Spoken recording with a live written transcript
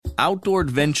outdoor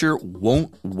adventure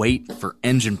won't wait for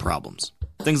engine problems.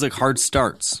 Things like hard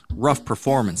starts, rough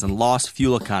performance, and lost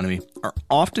fuel economy are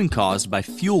often caused by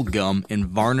fuel gum and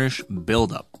varnish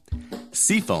buildup.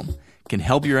 Seafoam can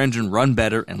help your engine run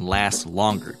better and last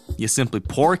longer. You simply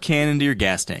pour a can into your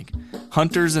gas tank.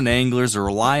 Hunters and anglers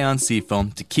rely on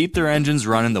Seafoam to keep their engines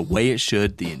running the way it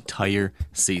should the entire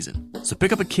season. So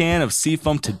pick up a can of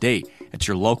Seafoam today at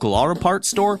your local auto parts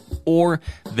store or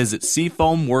visit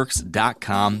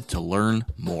seafoamworks.com to learn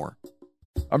more.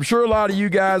 I'm sure a lot of you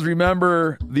guys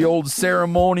remember the old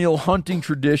ceremonial hunting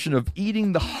tradition of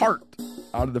eating the heart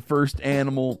out of the first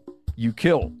animal you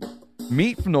kill.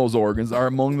 Meat from those organs are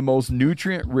among the most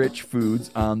nutrient-rich foods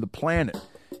on the planet.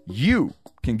 You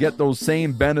can get those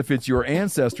same benefits your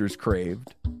ancestors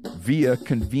craved via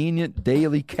convenient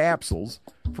daily capsules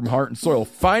from Heart and Soil.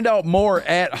 Find out more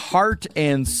at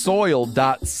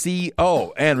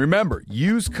heartandsoil.co. And remember,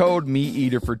 use code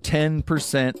MeatEater for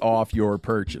 10% off your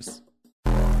purchase.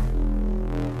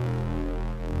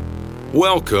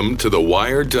 Welcome to the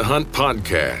Wired to Hunt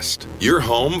podcast, your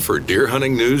home for deer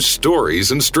hunting news,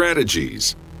 stories, and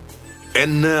strategies.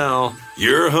 And now,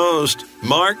 your host,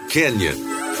 Mark Kenyon.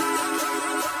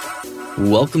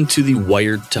 Welcome to the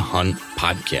Wired to Hunt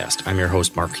podcast. I'm your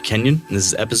host, Mark Kenyon, and this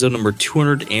is episode number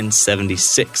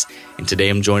 276. And today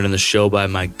I'm joined on the show by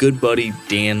my good buddy,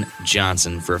 Dan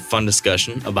Johnson, for a fun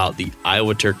discussion about the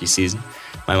Iowa turkey season,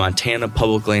 my Montana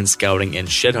public land scouting and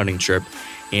shed hunting trip,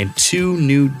 and two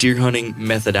new deer hunting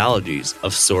methodologies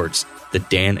of sorts that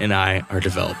Dan and I are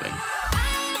developing.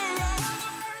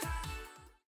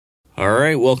 All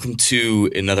right, welcome to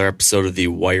another episode of the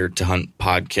Wired to Hunt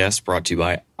podcast brought to you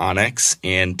by onX.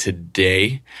 And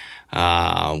today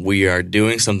we are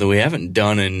doing something we haven't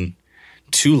done in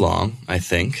too long, I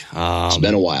think. It's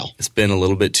been a while. It's been a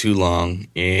little bit too long.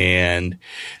 And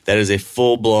that is a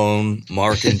full-blown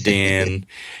Mark and Dan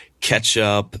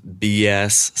catch-up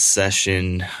BS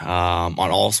session on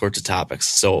all sorts of topics.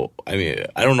 So, I mean,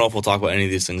 I don't know if we'll talk about any of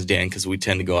these things, Dan, because we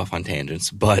tend to go off on tangents.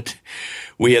 But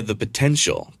we have the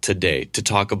potential today to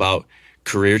talk about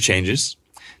career changes,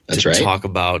 That's to right. talk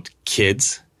about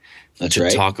kids, That's to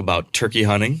right. talk about turkey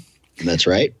hunting, That's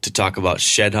right. to talk about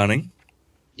shed hunting,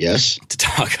 Yes. to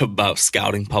talk about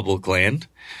scouting public land,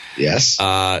 Yes.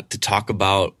 to talk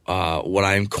about what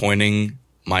I'm coining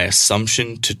my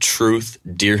assumption to truth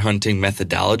deer hunting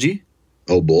methodology.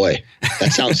 Oh boy,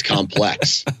 that sounds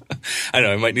complex. I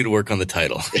know, I might need to work on the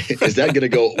title. Is that going to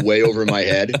go way over my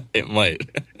head? It might.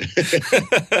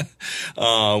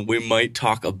 We might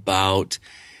talk about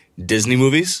Disney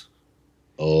movies.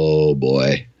 Oh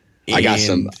boy.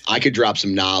 And I could drop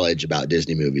some knowledge about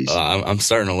Disney movies. I'm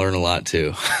starting to learn a lot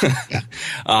too.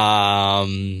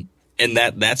 And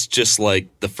that's just like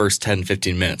the first 10,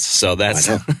 15 minutes. So that's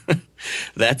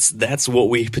that's what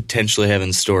we potentially have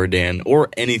in store, Dan, or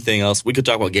anything else. We could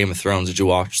talk about Game of Thrones. Did you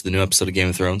watch the new episode of Game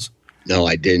of Thrones? No,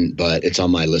 I didn't, but it's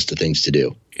on my list of things to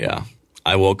do. Yeah.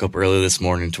 I woke up early this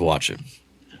morning to watch it.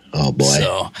 Oh boy.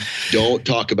 So, don't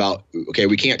talk about, okay,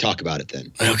 we can't talk about it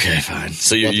then. okay, fine.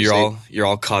 So you're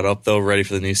all caught up though, ready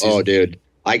for the new season? Oh dude.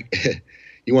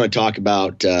 You want to talk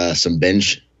about some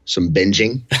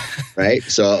binging, right?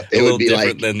 So it would be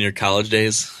different like than your college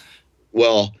days.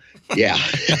 Well, yeah.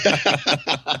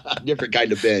 Different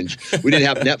kind of binge. We didn't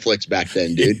have Netflix back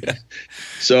then, dude. Yeah.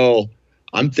 So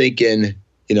I'm thinking,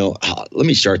 let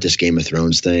me start this Game of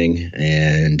Thrones thing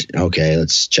and okay,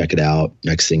 let's check it out.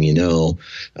 Next thing you know,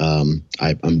 I'm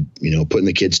putting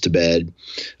the kids to bed.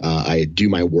 I do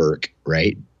my work,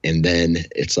 right? And then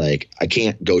it's like, I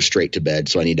can't go straight to bed.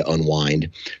 So I need to unwind.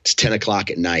 It's 10 o'clock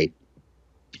at night.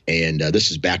 And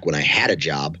this is back when I had a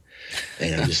job.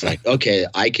 And I'm just like, okay,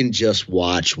 I can just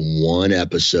watch one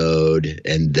episode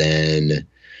and then,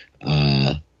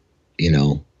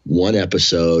 one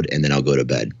episode and then I'll go to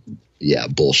bed. Yeah,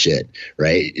 bullshit,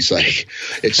 right? It's like,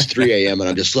 it's 3 a.m. and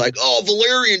I'm just like, oh,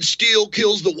 Valerian Steel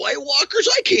kills the White Walkers.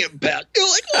 I can't bet. You're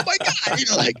like, oh my God.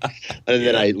 And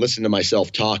then I listen to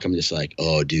myself talk. I'm just like,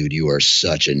 oh, dude, you are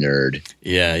such a nerd.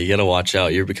 Yeah, you got to watch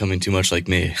out. You're becoming too much like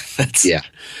me.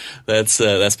 That's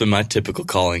been my typical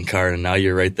calling card, and now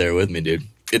you're right there with me, dude.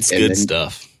 It's good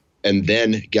stuff. And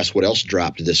then guess what else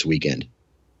dropped this weekend?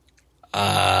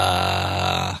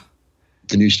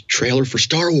 The new trailer for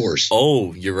Star Wars.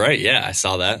 Oh, you're right. Yeah, I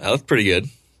saw that. That looked pretty good.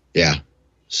 Yeah.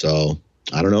 So,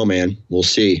 I don't know, man. We'll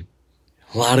see.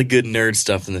 A lot of good nerd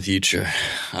stuff in the future.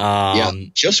 Yeah,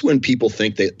 just when people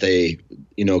think that they,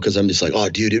 because I'm just like, oh,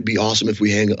 dude, it'd be awesome if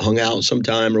we hung out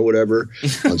sometime or whatever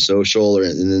on social.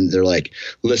 And then they're like,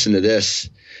 listen to this.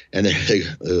 And they're like,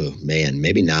 oh, man,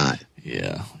 maybe not.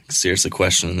 Yeah, seriously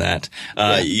questioning that.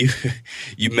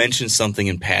 You mentioned something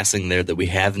in passing there that we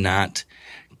have not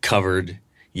covered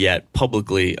yet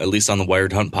publicly, at least on the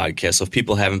Wired Hunt podcast. So if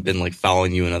people haven't been like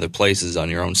following you in other places on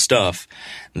your own stuff,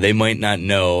 they might not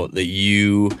know that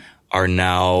you are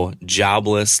now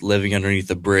jobless, living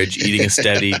underneath a bridge, eating a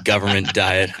steady government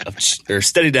diet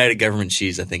steady diet of government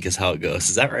cheese, I think is how it goes.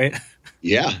 Is that right?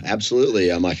 Yeah,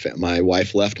 absolutely. My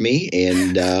wife left me,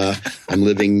 and I'm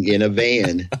living in a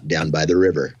van down by the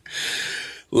river.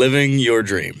 Living your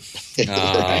dream.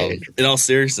 Right. In all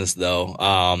seriousness, though,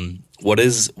 what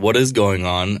is going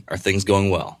on? Are things going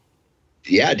well?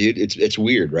 Yeah, dude, it's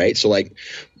weird, right? So like,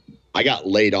 I got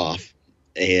laid off.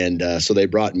 And so they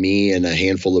brought me and a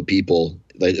handful of people.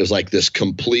 It was like this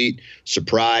complete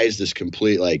surprise, this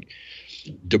complete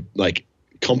like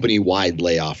company-wide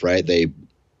layoff, right? They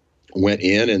went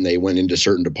in and they went into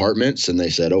certain departments and they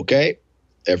said, okay,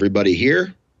 everybody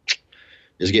here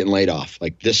is getting laid off.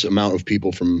 Like this amount of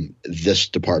people from this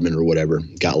department or whatever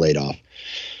got laid off.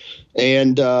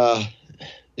 And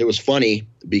it was funny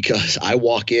because I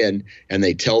walk in and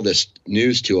they tell this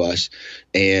news to us,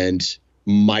 and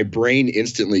my brain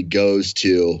instantly goes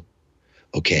to,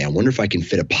 okay, I wonder if I can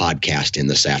fit a podcast in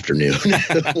this afternoon.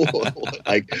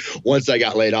 Like once I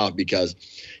got laid off, because,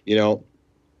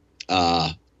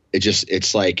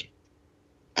 it's like,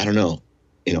 I don't know,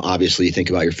 obviously you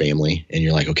think about your family and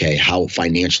you're like, okay, how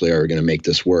financially are we going to make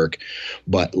this work?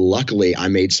 But luckily I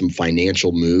made some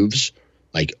financial moves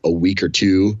like a week or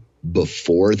two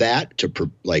before that to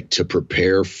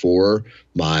prepare for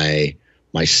my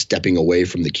stepping away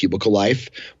from the cubicle life,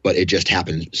 but it just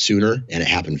happened sooner and it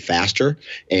happened faster.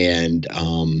 And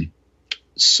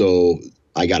so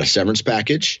I got a severance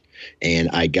package, and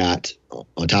I got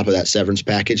on top of that severance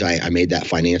package, I made that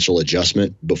financial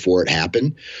adjustment before it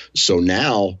happened. So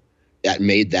now that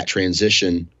made that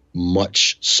transition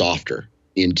much softer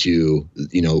into,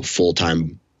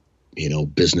 full-time,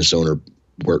 business owner,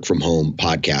 work from home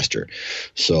podcaster.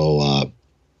 So,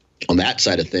 on that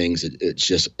side of things,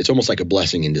 it's almost like a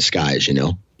blessing in disguise,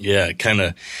 Yeah, kind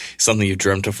of something you've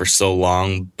dreamt of for so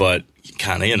long, but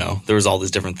kind of, there was all these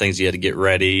different things you had to get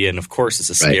ready. And of course, it's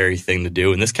a scary thing to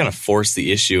do. And this kind of forced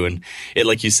the issue. And it,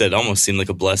 like you said, almost seemed like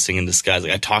a blessing in disguise.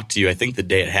 Like I talked to you, I think the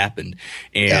day it happened,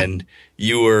 and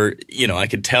you were, I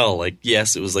could tell, like,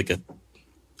 yes, it was like a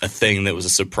thing that was a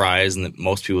surprise and that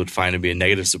most people would find to be a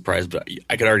negative surprise. But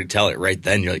I could already tell it right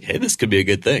then. You're like, hey, this could be a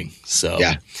good thing. So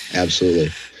yeah,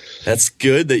 absolutely. That's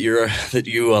good that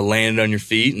you landed on your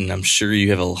feet, and I'm sure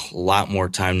you have a lot more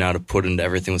time now to put into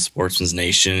everything with Sportsman's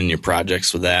Nation and your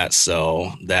projects with that.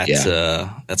 So that's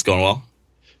going well.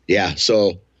 Yeah.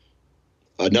 So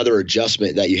another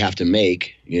adjustment that you have to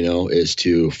make, is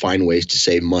to find ways to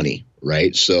save money,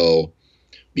 right? So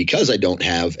because I don't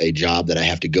have a job that I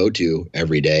have to go to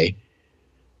every day,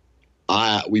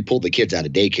 we pulled the kids out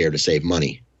of daycare to save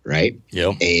money, right?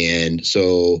 Yep. And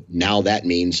so now that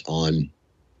means on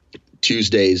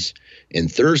Tuesdays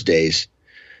and Thursdays,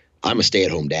 I'm a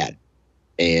stay-at-home dad,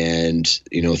 and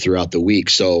throughout the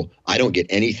week, so I don't get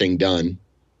anything done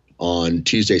on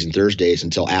Tuesdays and Thursdays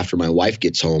until after my wife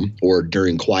gets home, or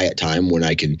during quiet time when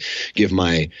I can give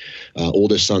my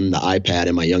oldest son the iPad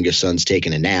and my youngest son's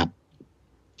taking a nap.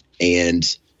 And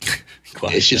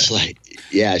it's just like,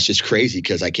 it's just crazy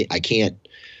because I can't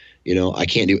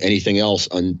do anything else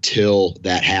until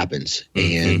that happens.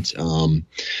 Mm-hmm. And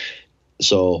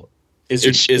so.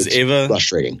 It's Ava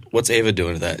frustrating? What's Ava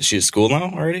doing with that? Is she at school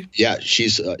now already? Yeah,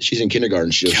 she's in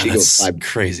kindergarten. She goes 5.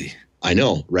 Crazy. I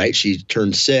know, right? She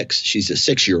turned 6. She's a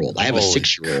 6-year-old. I have a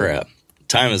 6-year-old. Crap!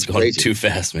 Time is going too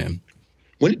fast, man.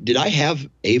 When did I have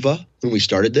Ava when we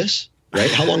started this? Right?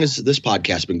 How long has this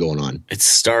podcast been going on? It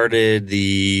started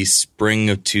the spring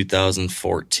of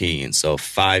 2014, so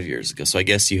 5 years ago. So I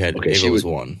guess you had Ava was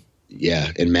 1.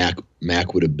 Yeah, and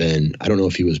Mac would have been. I don't know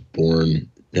if he was born.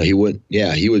 No, he wouldn't.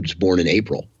 Yeah, he was born in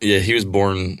April. Yeah, he was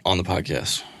born on the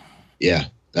podcast. Yeah,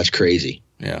 that's crazy.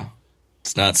 Yeah,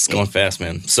 it's going fast,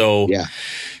 man. So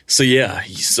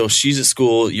she's at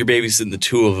school. You're babysitting the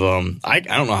two of them. I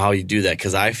don't know how you do that,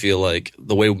 because I feel like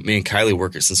the way me and Kylie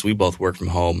work it, since we both work from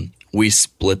home, we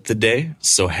split the day.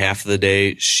 So half of the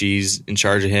day she's in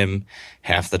charge of him,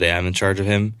 half the day I'm in charge of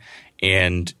him,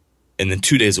 and then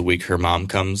 2 days a week her mom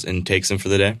comes and takes him for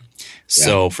the day.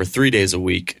 So for 3 days a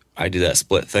week, I do that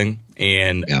split thing,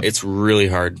 and it's really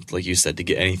hard, like you said, to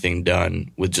get anything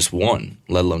done with just one,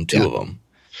 let alone two of them.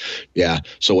 Yeah.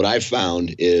 So what I've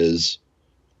found is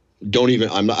I don't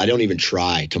even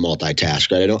try to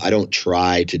multitask. Right? I don't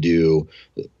try to do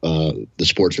the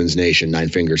Sportsman's Nation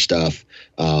 9-finger stuff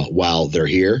while they're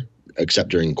here, except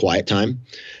during quiet time.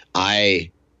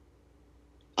 I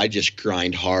just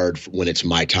grind hard when it's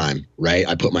my time, right?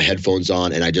 I put my headphones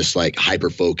on and I just like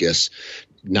hyper focus,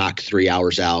 knock 3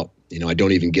 hours out, I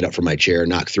don't even get up from my chair,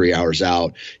 knock 3 hours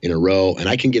out in a row, and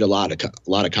I can get a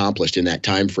lot accomplished in that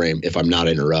time frame if I'm not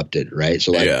interrupted, right?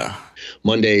 So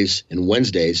Mondays and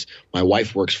Wednesdays, my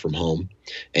wife works from home,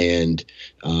 and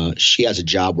she has a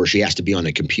job where she has to be on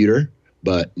a computer.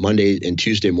 But Monday and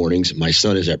Tuesday mornings, my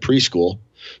son is at preschool,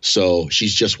 so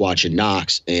she's just watching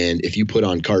Knox. And if you put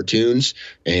on cartoons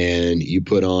and you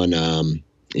put on,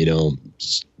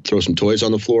 throw some toys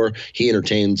on the floor, he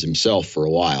entertains himself for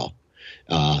a while.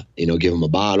 Give him a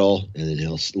bottle, and then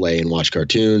he'll lay and watch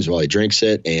cartoons while he drinks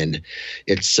it. And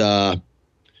it's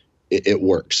it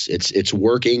works. It's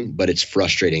working, but it's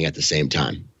frustrating at the same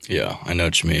time. Yeah, I know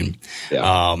what you mean.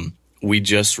 Yeah. We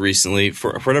just recently,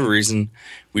 for whatever reason,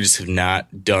 we just have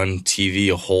not done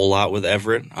TV a whole lot with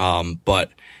Everett.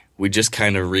 But we just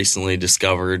kind of recently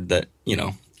discovered that,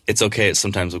 it's okay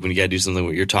sometimes when you got to do something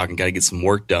what you're talking, got to get some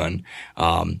work done.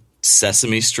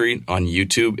 Sesame Street on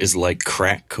YouTube is like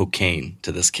crack cocaine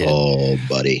to this kid. Oh,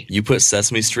 buddy. You put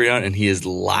Sesame Street on and he is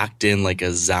locked in like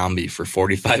a zombie for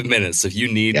 45 minutes. So if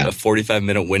you need a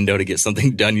 45-minute window to get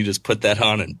something done, you just put that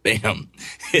on and bam,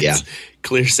 it's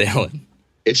clear sailing.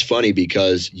 It's funny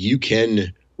because you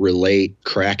can relate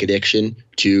crack addiction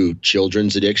to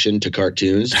children's addiction to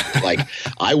cartoons. Like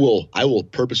I will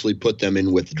purposely put them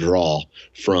in withdrawal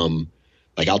from,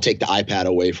 like, I'll take the iPad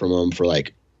away from them for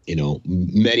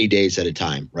many days at a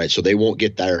time, right? So they won't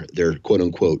get their quote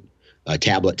unquote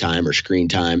tablet time or screen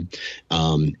time.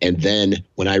 And then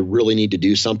when I really need to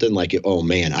do something like, oh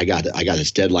man, I got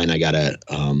this deadline. I gotta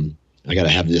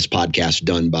have this podcast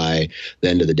done by the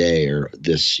end of the day, or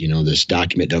this this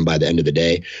document done by the end of the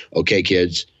day. Okay,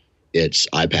 kids, it's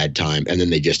iPad time. And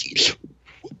then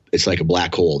it's like a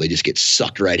black hole. They just get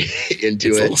sucked right into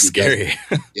it. It's a little scary.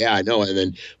 Yeah, I know.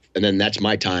 And then that's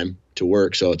my time to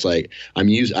work. So it's like I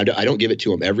don't give it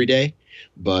to them every day,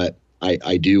 but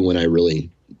I do when I really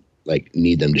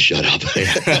need them to shut up.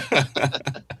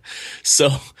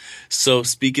 So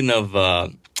speaking of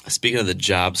the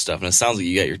job stuff, and it sounds like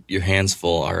you got your hands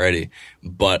full already,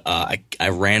 but I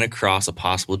ran across a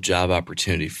possible job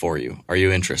opportunity for you. Are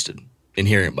you interested in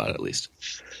hearing about it at least?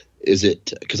 Is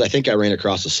it, because I think I ran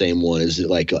across the same one. Is it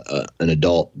like an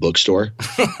adult bookstore?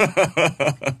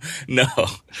 No.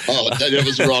 Oh, that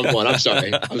was the wrong one. I'm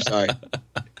sorry.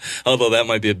 Although that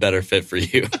might be a better fit for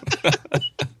you.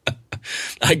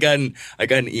 I got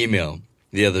an email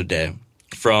the other day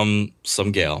from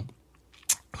some gal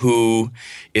who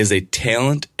is a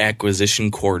talent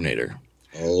acquisition coordinator.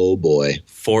 Oh boy.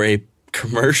 For a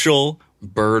commercial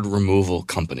bird removal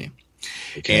company.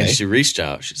 Okay. And she reached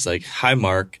out. She's like, "Hi,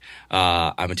 Mark.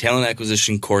 I'm a talent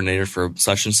acquisition coordinator for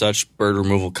such and such bird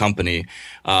removal company.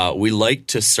 We like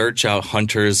to search out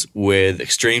hunters with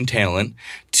extreme talent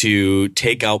to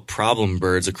take out problem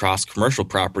birds across commercial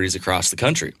properties across the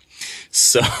country."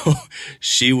 So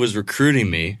she was recruiting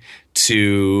me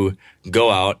to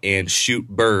go out and shoot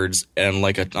birds and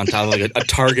on top of a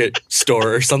Target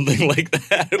store or something like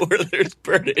that where there's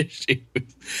bird issues.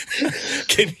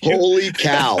 Holy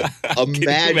cow. Can you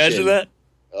imagine that?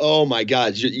 Oh my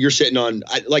God. You're sitting on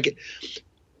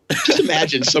just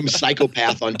imagine some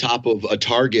psychopath on top of a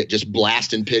Target just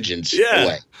blasting pigeons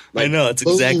away. I know. That's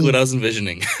exactly what I was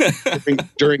envisioning.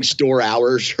 during store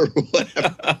hours or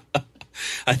whatever.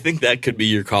 I think that could be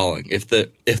your calling. If the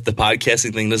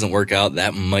podcasting thing doesn't work out,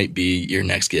 that might be your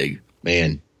next gig.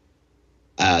 Man,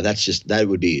 that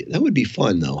would be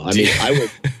fun though. I mean, I would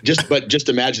just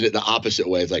imagine it the opposite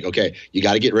way. It's like, okay, you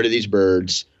got to get rid of these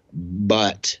birds,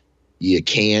 but you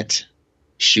can't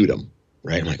shoot them.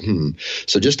 Right. I'm like,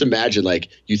 So just imagine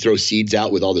you throw seeds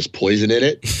out with all this poison in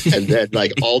it, and then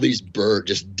all these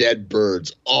just dead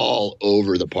birds all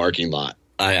over the parking lot.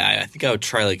 I think I would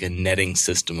try a netting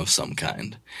system of some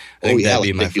kind. I think that'd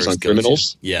be my first on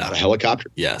criminals. Yeah, on a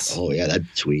helicopter. Yes. Oh yeah, that'd be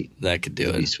sweet. That could do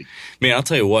that'd it. Be sweet. Man, I'll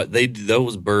tell you what.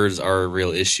 Those birds are a real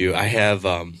issue. I have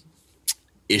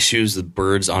issues with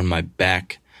birds on my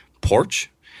back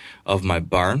porch of my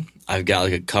barn. I've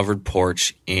got a covered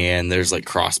porch, and there's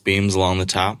cross beams along the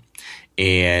top.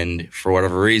 And for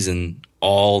whatever reason,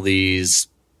 all these,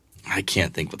 I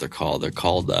can't think what they're called. They're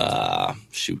called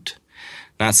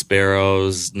not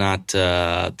sparrows, not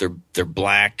they're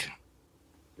black.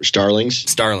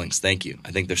 Starlings? Starlings, thank you.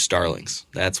 I think they're starlings.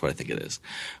 That's what I think it is.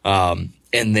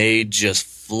 And they just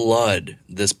flood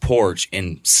this porch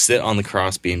and sit on the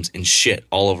cross beams and shit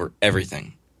all over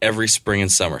everything every spring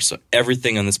and summer. So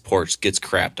everything on this porch gets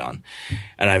crapped on.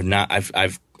 And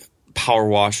I've power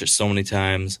washed it so many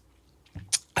times.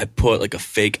 I put a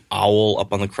fake owl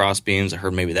up on the cross beams. I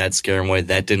heard maybe that'd scare them away.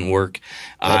 That didn't work.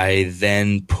 Yep. I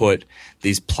then put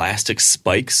these plastic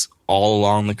spikes all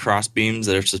along the cross beams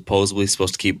that are supposed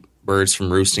to keep birds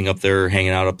from roosting up there or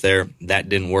hanging out up there. That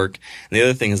didn't work. And the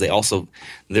other thing is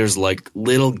there's like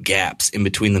little gaps in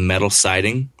between the metal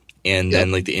siding and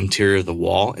then like the interior of the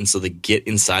wall. And so they get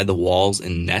inside the walls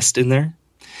and nest in there.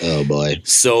 Oh, boy.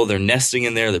 So they're nesting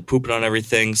in there. They're pooping on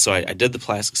everything. So I did the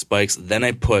plastic spikes. Then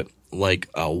I put like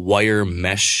a wire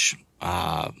mesh.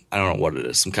 I don't know what it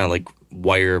is. Some kind of like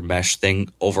wire mesh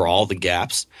thing over all the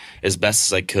gaps as best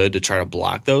as I could to try to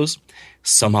block those.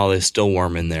 Somehow they still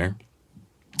worm in there.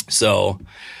 So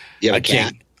You have I a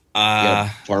cat?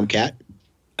 can't. Farm cat?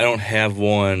 I don't have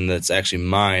one that's actually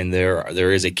mine.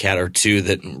 There is a cat or two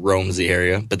that roams the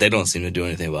area, but they don't seem to do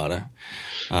anything about it.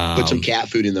 Put some cat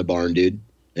food in the barn, dude,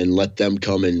 and let them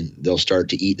come and they'll start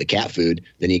to eat the cat food.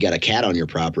 Then you got a cat on your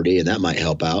property, and that might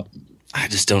help out. I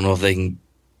just don't know if they can.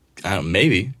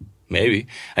 Maybe.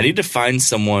 I need to find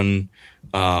someone.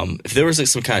 If there was like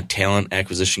some kind of talent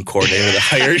acquisition coordinator that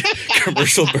hired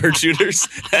commercial bird shooters,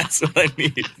 that's what I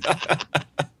need.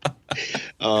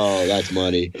 Oh, that's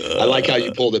money. I like how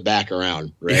you pulled it back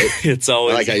around, right? It's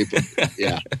always I like how you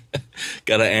yeah.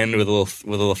 got to end with a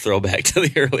little throwback to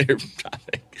the earlier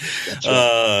topic. That's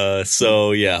right.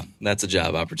 So yeah, that's a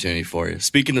job opportunity for you.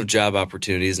 Speaking of job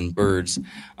opportunities and birds,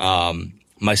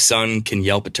 my son can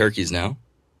yelp at turkeys now.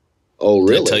 Oh,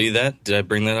 really? Did I tell you that? Did I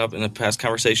bring that up in a past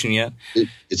conversation yet?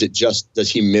 Is it just,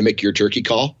 does he mimic your turkey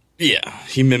call? Yeah,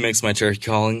 he mimics my turkey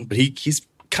calling, but he's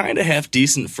kind of half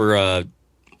decent for a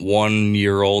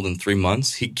 1-year-old and 3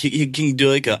 months. He can do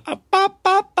like a bop,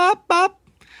 bop, bop, bop.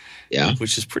 Yeah.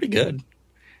 Which is pretty good.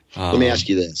 Let me ask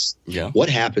you this. Yeah. What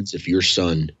happens if your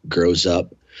son grows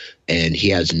up and he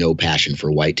has no passion for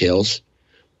whitetails,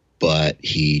 but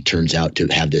he turns out to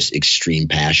have this extreme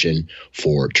passion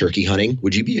for turkey hunting?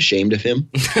 Would you be ashamed of him?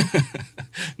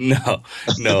 No.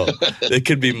 It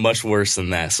could be much worse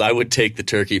than that. So I would take the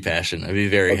turkey passion. I'd be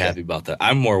very happy about that.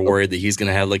 I'm more worried that he's going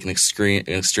to have like an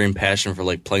extreme passion for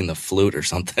like playing the flute or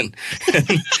something.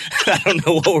 I don't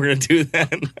know what we're going to do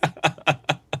then.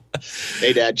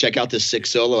 Hey, Dad, check out this sick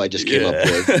solo I just came up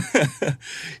with.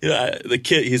 The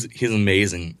kid, he's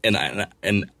amazing, and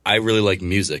I really like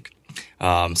music.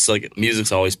 So like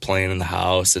music's always playing in the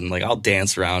house, and like I'll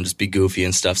dance around, just be goofy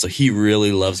and stuff. So he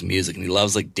really loves music, and he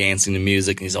loves like dancing to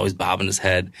music, and he's always bobbing his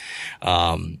head.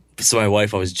 So my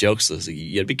wife always jokes this: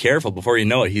 you gotta be careful. Before you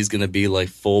know it, he's gonna be like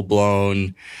full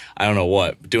blown. I don't know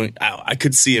what I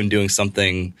could see him doing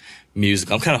something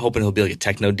music. I'm kind of hoping he'll be like a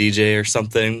techno DJ or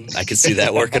something. I could see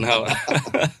that working out.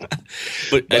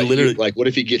 But I literally like, what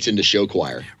if he gets into show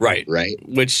choir? Right.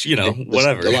 Which,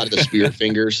 whatever. A lot of the spirit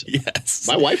fingers. Yes.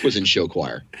 My wife was in show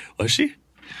choir. Was she?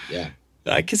 Yeah.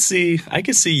 I could see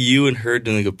you and her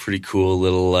doing like a pretty cool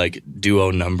little like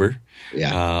duo number.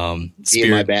 Yeah. Me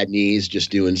and my bad knees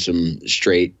just doing some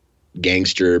straight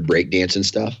gangster breakdance and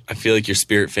stuff. I feel like your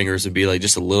spirit fingers would be like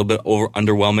just a little bit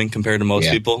underwhelming compared to most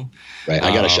people. Right.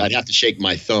 I'd have to shake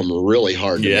my thumb really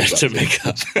hard to make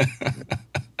up.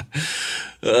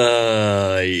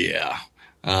 Yeah.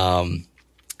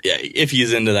 If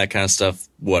he's into that kind of stuff,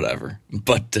 whatever.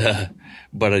 But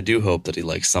I do hope that he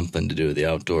likes something to do with the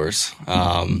outdoors.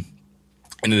 And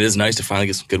it is nice to finally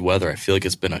get some good weather. I feel like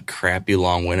it's been a crappy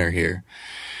long winter here.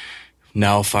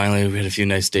 Now finally we had a few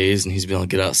nice days, and he's been able to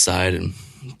get outside and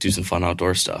do some fun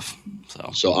outdoor stuff.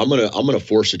 So I'm gonna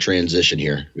force a transition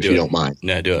here, if you don't mind.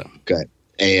 Yeah, do it. Okay.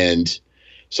 And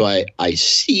so I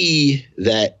see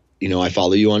that, I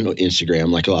follow you on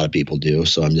Instagram like a lot of people do.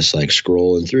 So I'm just like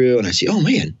scrolling through, and I see, oh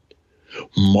man,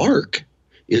 Mark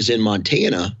is in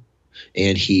Montana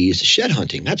and he's shed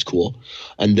hunting. That's cool.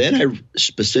 And then I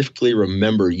specifically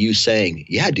remember you saying,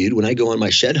 yeah, dude, when I go on my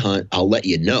shed hunt, I'll let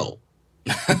you know.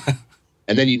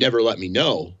 And then you never let me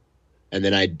know. And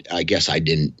then I guess I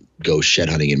didn't go shed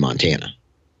hunting in Montana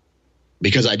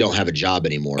because I don't have a job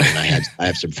anymore, and I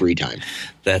have some free time.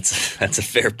 That's a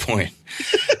fair point.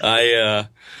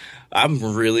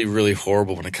 I'm really, really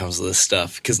horrible when it comes to this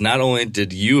stuff, because not only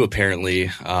did you apparently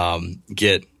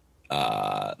get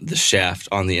the shaft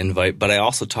on the invite, but I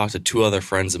also talked to 2 other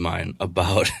friends of mine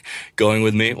about going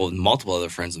with me. Well, multiple other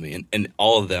friends of me, and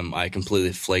all of them I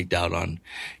completely flaked out on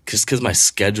because my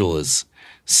schedule is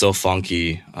so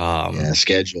funky.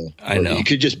 Schedule. I know. It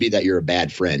could just be that you're a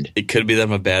bad friend. It could be that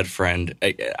I'm a bad friend.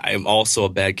 I'm also a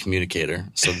bad communicator,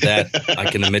 so that I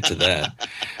can admit to that.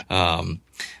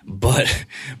 But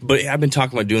I've been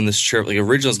talking about doing this trip. Like,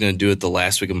 originally I was going to do it the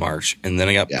last week of March, and then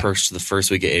I got pushed to the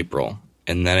first week of April,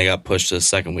 and then I got pushed to the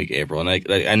second week of April, and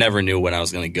I never knew when I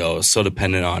was going to go. It was so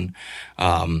dependent on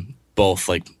both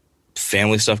like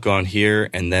family stuff going here,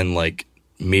 and then like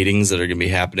meetings that are going to be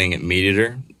happening at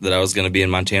MeatEater that I was going to be in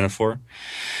Montana for.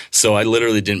 So I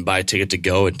literally didn't buy a ticket to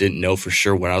go and didn't know for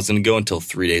sure when I was going to go until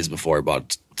 3 days before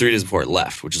it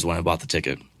left, which is when I bought the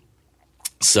ticket.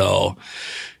 So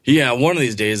yeah, one of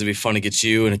these days it'd be fun to get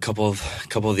you and a couple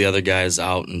of the other guys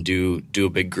out and do a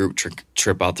big group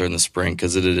trip out there in the spring,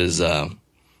 because it is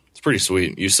it's pretty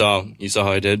sweet. You saw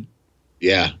how I did?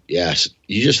 Yeah, yes.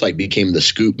 You just like became the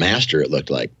scoop master, it looked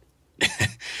like.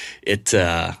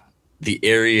 The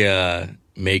area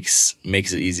makes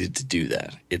it easy to do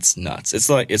that. It's nuts. It's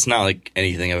not like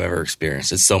anything I've ever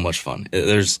experienced. It's so much fun.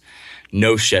 There's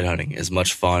no shed hunting as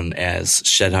much fun as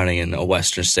shed hunting in a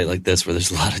western state like this, where there's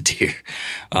a lot of deer.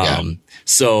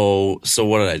 So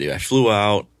what did I do? I flew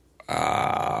out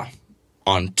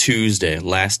on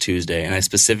last Tuesday, and I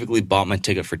specifically bought my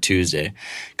ticket for Tuesday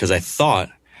because I thought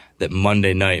that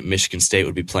Monday night Michigan State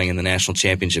would be playing in the national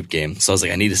championship game. So I was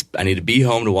like, I need to be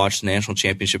home to watch the national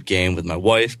championship game with my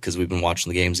wife, because we've been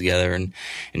watching the games together and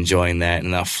enjoying that.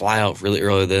 And I'll fly out really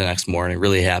early the next morning,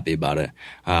 really happy about it.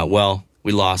 Well,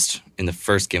 we lost in the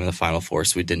first game of the Final Four,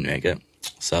 so we didn't make it.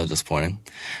 So that was disappointing.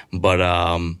 But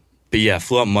yeah,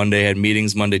 flew out Monday, had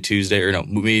meetings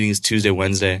meetings Tuesday,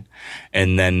 Wednesday.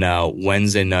 And then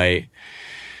Wednesday night,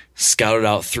 scouted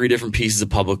out 3 different pieces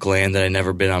of public land that I'd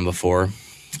never been on before.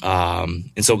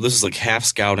 And so this is like half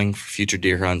scouting for future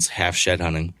deer hunts, half shed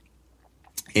hunting.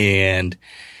 And,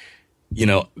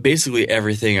 basically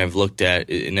everything I've looked at,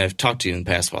 and I've talked to you in the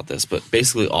past about this, but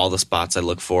basically all the spots I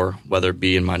look for, whether it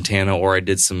be in Montana or I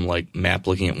did some like map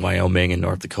looking at Wyoming and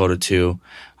North Dakota too.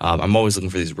 I'm always looking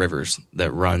for these rivers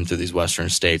that run through these western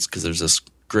states, because there's this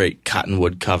great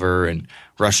cottonwood cover and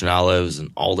Russian olives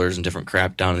and alders and different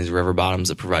crap down in these river bottoms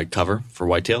that provide cover for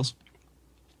whitetails.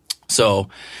 So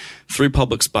 3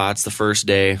 public spots the first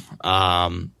day.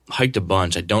 Hiked a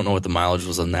bunch. I don't know what the mileage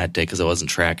was on that day because I wasn't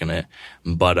tracking it.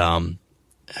 But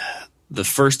the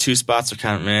first 2 spots are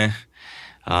kind of meh.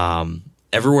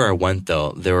 Everywhere I went,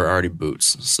 though, there were already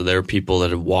boots. So there were people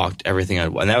that had walked everything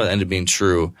and that ended up being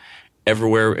true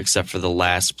everywhere except for the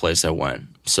last place I went.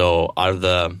 So out of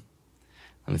let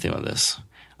me think about this.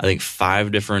 I think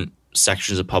 5 different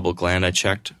sections of public land I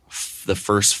checked. The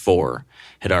first 4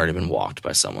 had already been walked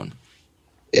by someone.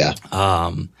 Yeah.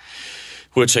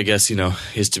 Which I guess,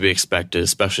 is to be expected,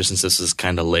 especially since this is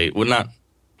kind of late. Well, not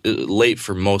late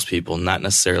for most people, not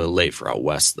necessarily late for out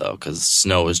west, though, because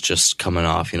snow is just coming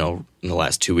off, in the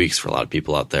last 2 weeks for a lot of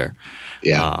people out there.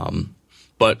 Yeah.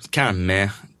 But kind of meh.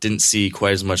 Didn't see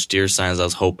quite as much deer sign as I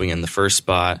was hoping in the first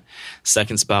spot.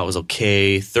 Second spot was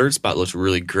okay. Third spot looked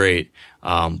really great,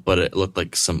 but it looked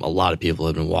like a lot of people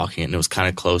had been walking it, and it was kind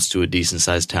of close to a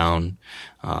decent-sized town.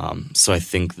 So I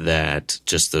think that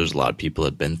just there's a lot of people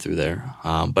that had been through there.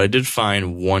 But I did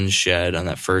find 1 shed on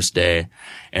that first day,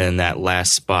 and that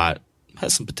last spot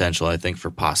has some potential, I think, for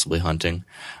possibly hunting.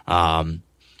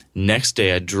 Next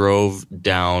day I drove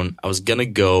down. I was going to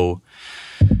go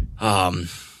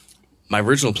my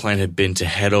original plan had been to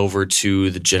head over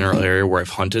to the general area where I've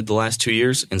hunted the last 2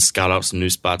 years and scout out some new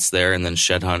spots there and then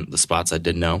shed hunt the spots I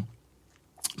did know.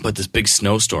 But this big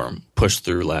snowstorm pushed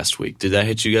through last week. Did that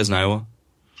hit you guys in Iowa?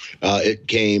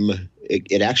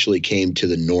 It actually came to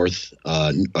the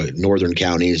northern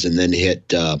counties and then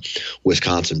hit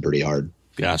Wisconsin pretty hard.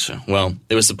 Gotcha. Well,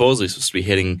 it was supposedly supposed to be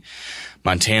hitting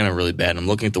Montana really bad. I'm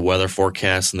looking at the weather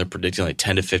forecast, and they're predicting like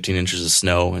 10 to 15 inches of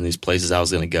snow in these places I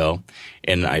was going to go.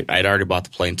 And I'd already bought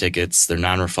the plane tickets. They're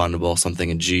non-refundable. So I'm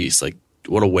thinking, geez, like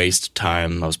what a waste of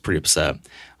time. I was pretty upset.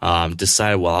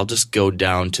 Decided, well, I'll just go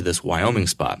down to this Wyoming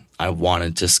spot I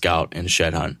wanted to scout and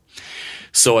shed hunt.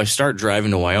 So I start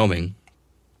driving to Wyoming,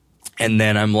 and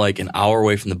then I'm like an hour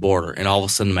away from the border, and all of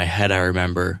a sudden in my head I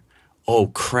remember, oh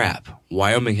crap,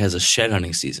 Wyoming has a shed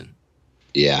hunting season.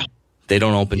 Yeah. They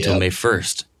don't open till May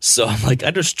 1st. So I'm like,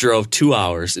 I just drove 2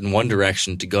 hours in one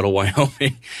direction to go to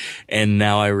Wyoming, and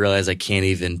now I realize I can't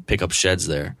even pick up sheds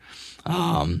there.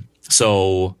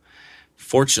 So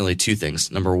fortunately, 2 things.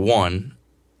 Number 1,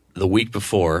 the week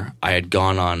before, I had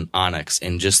gone on Onyx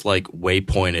and just like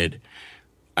waypointed,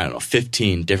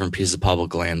 15 different pieces of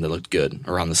public land that looked good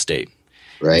around the state.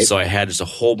 Right. So I had just a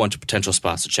whole bunch of potential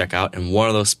spots to check out, and one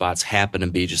of those spots happened to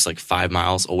be just like 5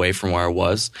 miles away from where I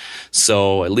was.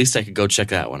 So at least I could go check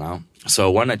that one out. So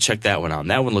why not check that one out?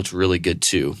 And that one looked really good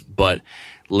too. But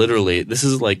literally, this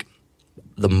is like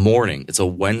the morning. It's a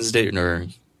Wednesday?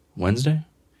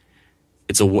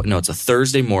 It's a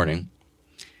Thursday morning,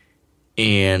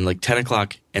 and like 10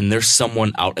 o'clock, and there's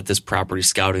someone out at this property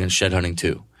scouting and shed hunting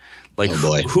too. Like,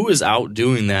 who is out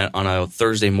doing that on a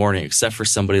Thursday morning except for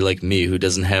somebody like me who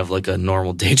doesn't have like a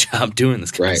normal day job doing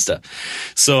this kind of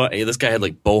stuff? So this guy had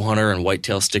like bow hunter and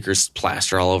whitetail stickers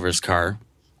plaster all over his car.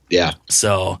 Yeah.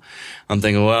 So I'm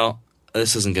thinking, well,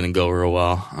 this isn't going to go real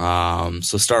well.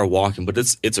 So started walking, but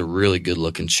it's a really good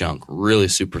looking chunk, really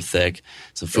super thick.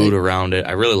 Some food around it.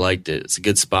 I really liked it. It's a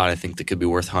good spot. I think that could be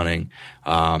worth hunting.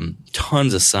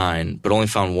 Tons of sign, but only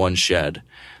found one shed.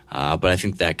 But I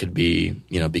think that could be,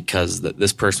 because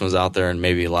this person was out there and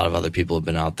maybe a lot of other people have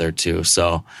been out there too.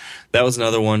 So that was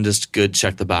another one, just good,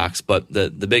 check the box. But the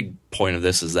big point of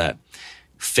this is that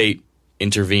fate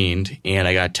intervened, and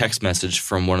I got a text message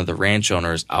from one of the ranch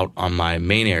owners out on my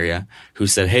main area who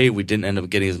said, hey, we didn't end up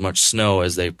getting as much snow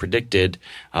as they predicted.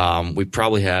 We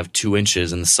probably have 2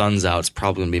 inches and the sun's out. It's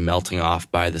probably going to be melting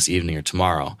off by this evening or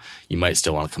tomorrow. You might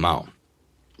still want to come out.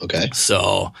 Okay.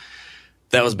 So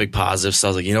that was a big positive. So I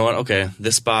was like, you know what? Okay,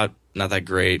 this spot, not that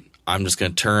great. I'm just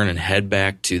going to turn and head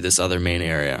back to this other main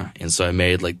area. And so I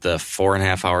made like the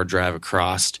 4.5-hour drive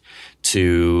across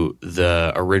to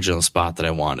the original spot that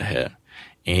I wanted to hit.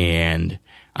 And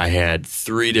I had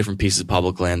 3 different pieces of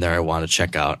public land there I wanted to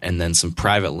check out, and then some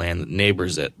private land that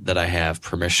neighbors it that I have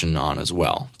permission on as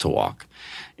well to walk.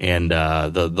 And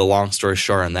the long story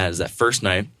short on that is that first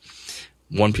night,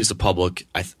 one piece of public,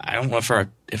 I don't know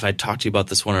if I talked to you about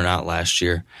this one or not last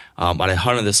year, but I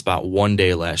hunted this spot one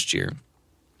day last year.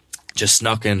 Just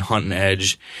snuck in, hunting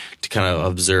edge to kind of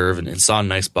observe and saw a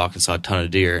nice buck and saw a ton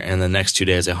of deer. And the next 2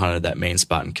 days I hunted that main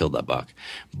spot and killed that buck.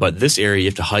 But this area, you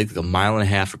have to hike like 1.5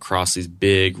 miles across these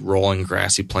big rolling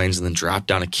grassy plains and then drop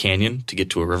down a canyon to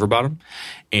get to a river bottom.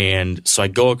 And so I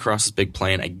go across this big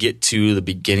plain. I get to the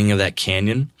beginning of that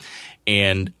canyon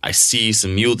and I see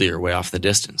some mule deer way off in the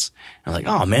distance. And I'm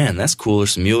like, oh man, that's cool.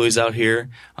 There's some muleys out here.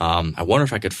 I wonder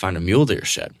if I could find a mule deer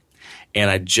shed.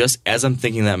 And as I'm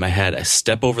thinking that in my head, I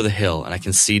step over the hill and I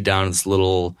can see down this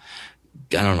little,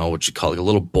 I don't know what you call it, like a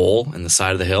little bowl in the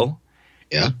side of the hill.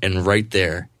 Yeah. And right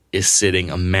there is sitting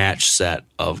a match set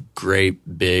of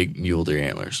great big mule deer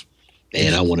antlers.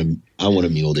 Man, I want a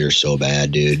mule deer so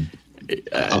bad, dude.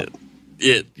 I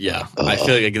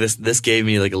feel like this gave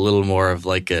me like a little more of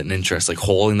like an interest, like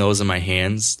holding those in my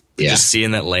hands. Yeah. Just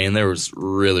seeing that laying there was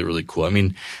really, really cool. I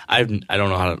mean, I don't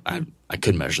know how to, I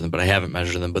could measure them, but I haven't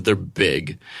measured them, but they're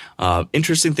big.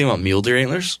 Interesting thing about mule deer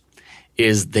antlers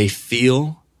is they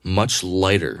feel much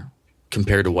lighter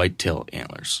compared to whitetail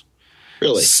antlers.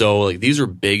 Really? So like these are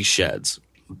big sheds.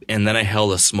 And then I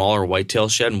held a smaller whitetail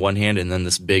shed in one hand and then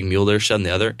this big mule deer shed in the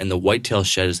other. And the whitetail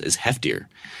shed is heftier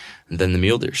than the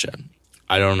mule deer shed.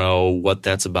 I don't know what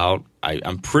that's about.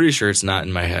 I'm pretty sure it's not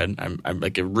in my head. I'm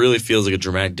like, it really feels like a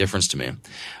dramatic difference to me.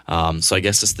 So I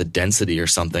guess it's the density or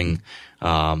something,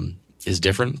 is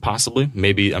different, possibly.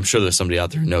 Maybe, I'm sure there's somebody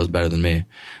out there who knows better than me.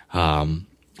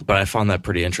 But I found that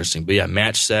pretty interesting. But yeah,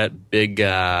 match set, big,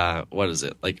 what is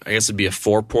it? Like, I guess it'd be a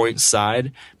 4-point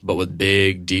side, but with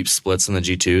big, deep splits in the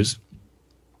G2s.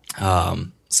 So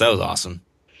that was awesome.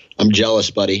 I'm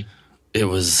jealous, buddy. It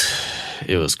was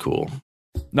cool.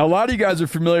 Now, a lot of you guys are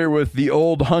familiar with the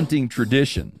old hunting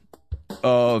tradition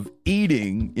of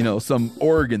eating, some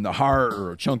organ, the heart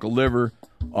or a chunk of liver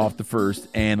off the first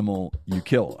animal you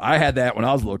kill. I had that when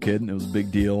I was a little kid, and it was a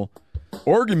big deal.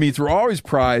 Organ meats were always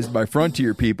prized by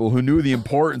frontier people who knew the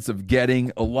importance of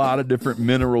getting a lot of different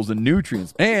minerals and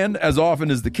nutrients. And as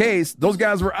often is the case, those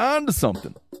guys were onto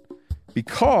something,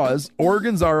 because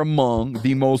organs are among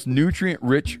the most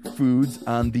nutrient-rich foods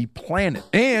on the planet.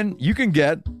 And you can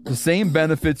get the same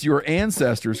benefits your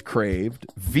ancestors craved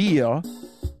via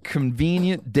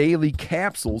convenient daily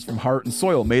capsules from Heart and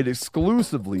Soil, made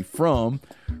exclusively from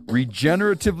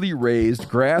regeneratively raised,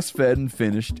 grass-fed, and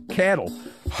finished cattle.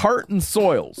 Heart and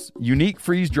Soil's unique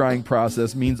freeze-drying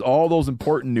process means all those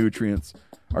important nutrients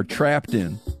are trapped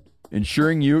in,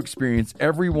 ensuring you experience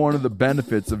every one of the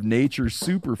benefits of nature's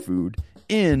superfood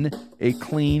in a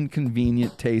clean,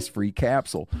 convenient, taste-free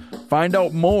capsule. Find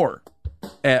out more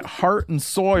at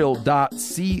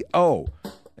heartandsoil.co.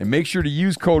 And make sure to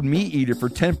use code MeatEater for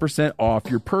 10%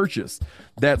 off your purchase.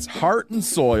 That's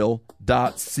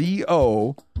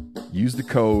heartandsoil.co. Use the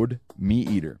code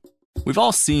MeatEater. We've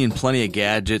all seen plenty of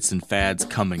gadgets and fads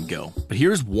come and go, but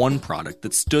here's one product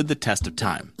that stood the test of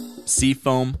time: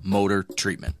 Seafoam Motor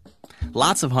Treatment.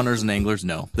 Lots of hunters and anglers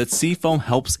know that Seafoam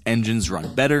helps engines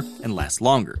run better and last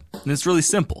longer. And it's really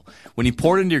simple. When you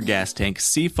pour it into your gas tank,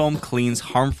 Seafoam cleans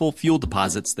harmful fuel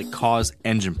deposits that cause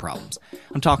engine problems.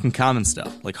 I'm talking common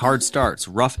stuff like hard starts,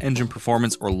 rough engine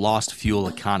performance, or lost fuel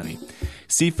economy.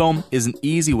 Seafoam is an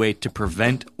easy way to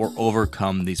prevent or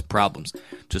overcome these problems.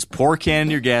 Just pour a can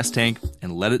in your gas tank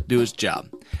and let it do its job.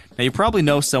 Now, you probably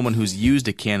know someone who's used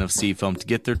a can of Seafoam to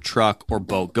get their truck or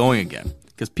boat going again,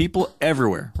 because people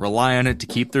everywhere rely on it to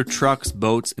keep their trucks,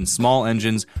 boats, and small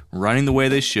engines running the way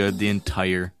they should the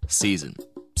entire season.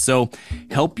 So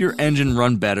help your engine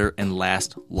run better and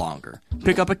last longer.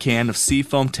 Pick up a can of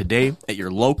Seafoam today at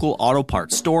your local auto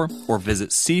parts store or visit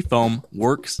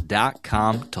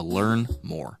seafoamworks.com to learn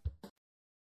more.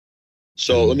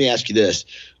 So let me ask you this.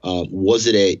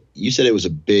 You said it was a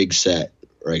big set,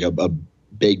 like a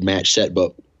big match set,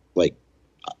 but like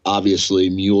obviously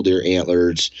mule deer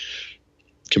antlers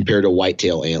compared to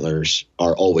whitetail antlers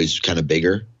are always kind of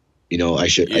bigger. I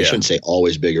shouldn't say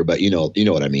always bigger, but you know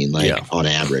what I mean? On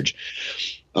average.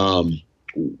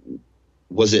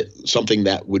 Was it something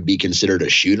that would be considered a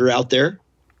shooter out there?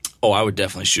 Oh, I would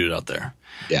definitely shoot it out there.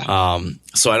 Yeah.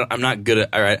 So I'm not good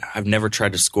at. I've never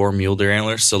tried to score mule deer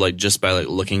antlers. So just by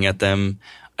looking at them,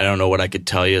 I don't know what I could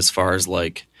tell you as far as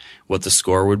what the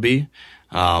score would be.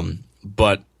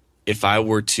 But if I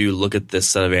were to look at this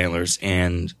set of antlers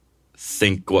and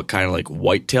think what kind of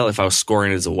whitetail, if I was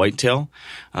scoring it as a whitetail,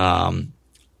 I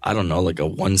don't know, a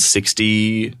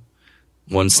 160,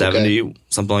 170,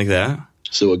 something like that.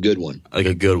 So a good one.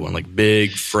 A good one,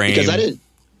 big frame. Because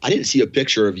I didn't see a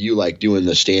picture of you doing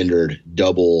the standard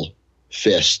double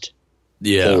fist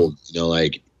hold,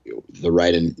 the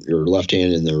right and your left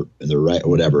hand and the right, or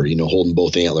whatever, holding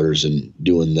both antlers and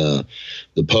doing the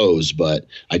pose. But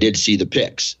I did see the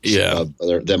pics of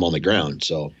them on the ground.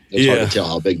 So it's hard to tell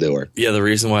how big they were. Yeah. The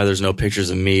reason why there's no pictures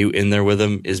of me in there with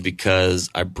them is because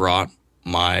I brought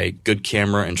my good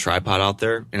camera and tripod out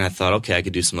there, and I thought, okay, I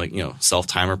could do some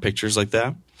self-timer pictures like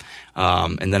that.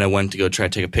 And then I went to go try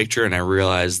to take a picture, and I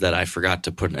realized that I forgot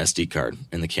to put an SD card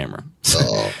in the camera.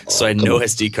 So I had no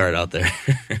SD card out there.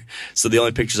 So the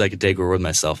only pictures I could take were with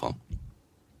my cell phone.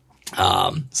 So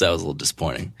that was a little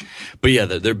disappointing. But yeah,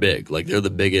 they're big. They're the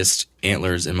biggest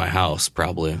antlers in my house,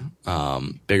 probably.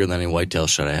 Bigger than any whitetail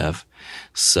shed I have.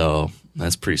 So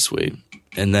that's pretty sweet.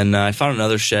 And then I found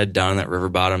another shed down in that river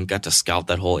bottom. Got to scout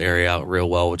that whole area out real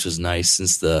well, which was nice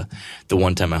since the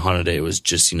one time I hunted it was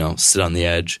just, sit on the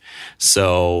edge.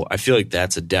 So I feel like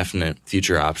that's a definite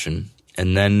future option.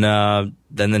 And then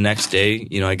the next day,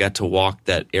 I got to walk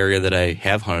that area that I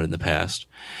have hunted in the past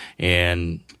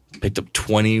and picked up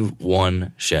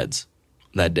 21 sheds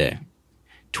that day.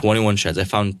 21 sheds. I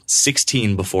found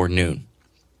 16 before noon.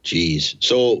 Jeez.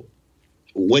 So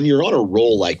when you're on a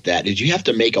roll like that, did you have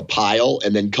to make a pile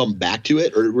and then come back to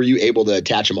it, or were you able to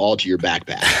attach them all to your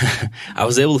backpack? I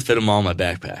was able to fit them all in my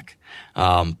backpack.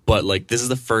 But this is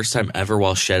the first time ever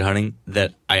while shed hunting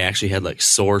that I actually had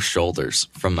sore shoulders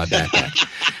from my backpack.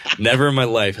 Never in my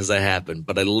life has that happened,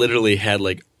 but I literally had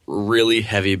really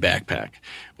heavy backpack,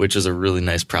 which is a really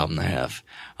nice problem to have.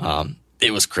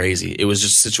 It was crazy. It was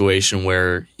just a situation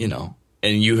where,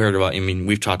 and you heard about,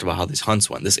 we've talked about how these hunts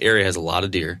went. This area has a lot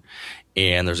of deer,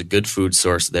 and there's a good food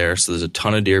source there. So there's a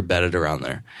ton of deer bedded around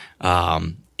there.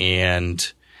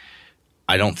 And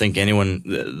I don't think anyone,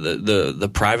 the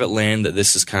private land that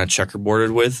this is kind of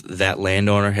checkerboarded with, that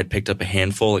landowner had picked up a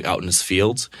handful out in his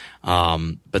fields.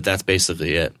 But that's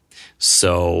basically it.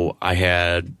 So I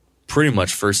had pretty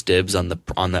much first dibs on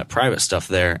that private stuff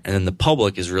there. And then the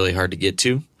public is really hard to get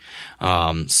to.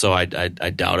 So I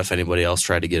doubt if anybody else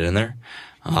tried to get in there.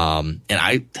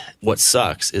 What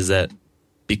sucks is that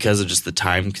because of just the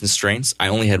time constraints, I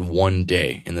only had one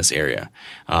day in this area.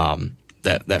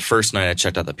 That first night I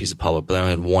checked out that piece of public, but I only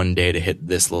had one day to hit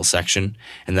this little section,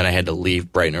 and then I had to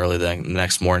leave bright and early the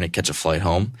next morning to catch a flight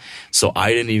home. So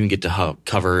I didn't even get to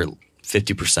cover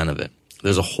 50% of it.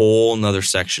 There's a whole nother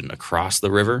section across the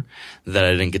river that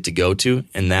I didn't get to go to,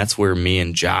 and that's where me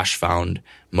and Josh found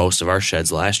most of our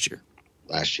sheds last year.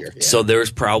 Yeah. So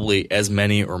there's probably as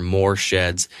many or more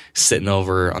sheds sitting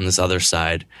over on this other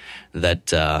side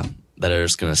that are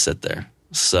just going to sit there.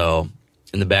 So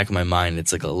in the back of my mind,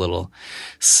 it's a little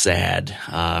sad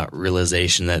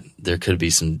realization that there could be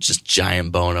some just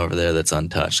giant bone over there that's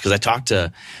untouched. Because I talked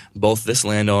to both this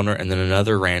landowner and then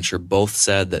another rancher. Both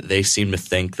said that they seem to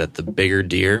think that the bigger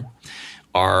deer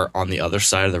are on the other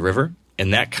side of the river.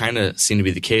 And that kind of seemed to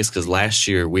be the case because last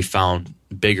year we found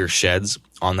bigger sheds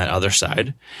on that other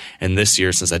side. And this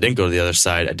year, since I didn't go to the other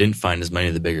side, I didn't find as many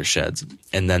of the bigger sheds.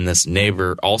 And then this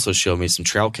neighbor also showed me some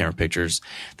trail camera pictures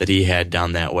that he had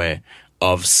down that way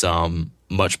of some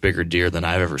much bigger deer than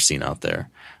I've ever seen out there.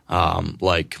 I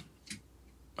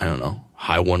don't know,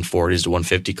 high 140s to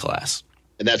 150 class.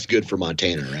 And that's good for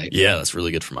Montana, right? Yeah, that's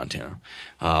really good for Montana.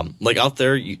 Out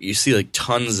there, you see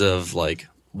tons of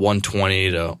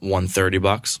 120 to 130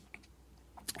 bucks.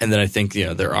 And then I think,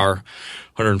 there are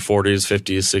 140s,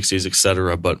 50s, 60s, et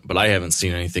cetera, but I haven't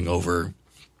seen anything over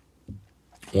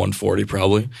 140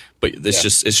 probably. But it's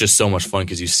just so much fun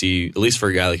because you see, at least for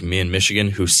a guy like me in Michigan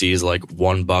who sees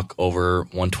one buck over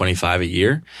 125 a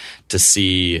year, to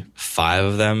see 5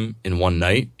 of them in one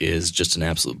night is just an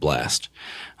absolute blast.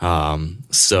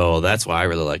 So that's why I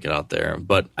really like it out there.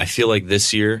 But I feel like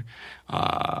this year,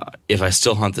 if I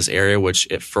still hunt this area, which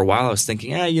for a while I was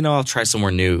thinking, I'll try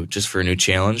somewhere new just for a new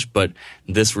challenge. But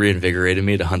this reinvigorated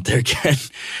me to hunt there again.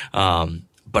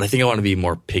 But I think I want to be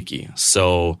more picky.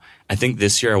 So I think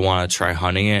this year I want to try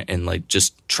hunting it and like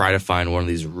just try to find one of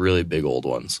these really big old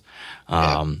ones.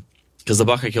 Because the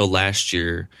buck I killed last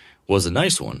year was a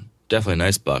nice one, definitely a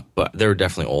nice buck, but there were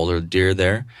definitely older deer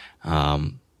there.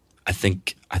 I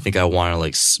think I want to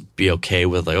like be okay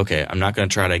with like, okay, I'm not going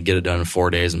to try to get it done in 4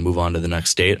 days and move on to the next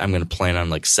state. I'm going to plan on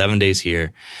like 7 days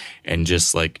here and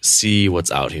just like see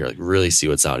what's out here, like really see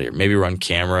what's out here. Maybe run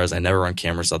cameras. I never run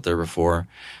cameras out there before.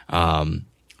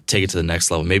 Take it to the next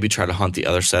level. Maybe try to hunt the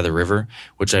other side of the river,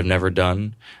 which I've never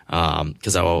done,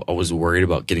 because I was worried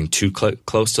about getting too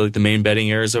close to like the main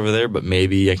bedding areas over there. But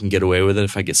maybe I can get away with it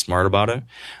if I get smart about it.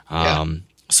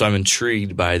 So I'm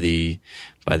intrigued by the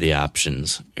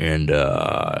options. And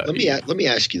let me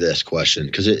ask you this question,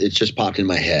 because it just popped in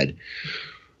my head.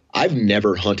 I've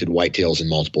never hunted whitetails in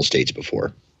multiple states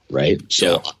before. Right.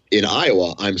 So in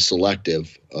Iowa, I'm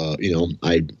selective.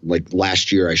 I like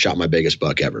last year I shot my biggest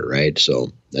buck ever. Right.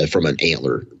 So from an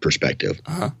antler perspective,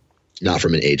 not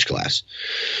from an age class.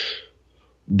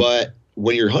 But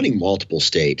when you're hunting multiple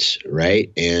states, right,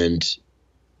 and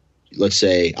let's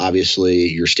say obviously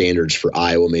your standards for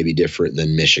Iowa may be different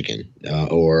than Michigan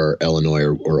or Illinois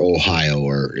or Ohio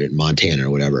or Montana or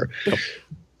whatever. Yep.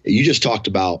 You just talked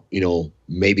about,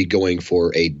 maybe going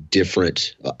for a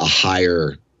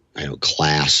higher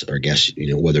class, or I guess,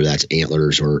 whether that's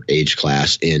antlers or age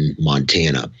class in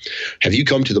Montana. Have you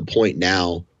come to the point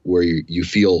now where you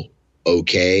feel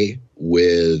okay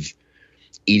with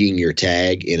eating your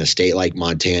tag in a state like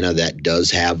Montana that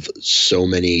does have so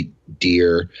many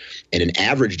deer, and an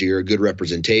average deer, a good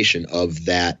representation of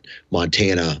that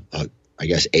Montana, I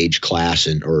guess, age class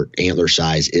or antler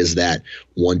size is that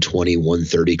 120,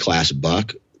 130 class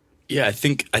buck? Yeah, I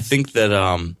think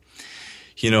that,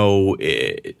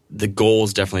 the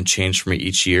goals definitely change for me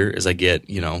each year as I get,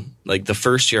 like the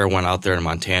first year I went out there in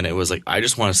Montana, it was like, I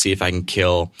just want to see if I can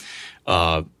kill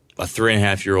a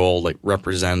 3.5-year-old like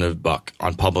representative buck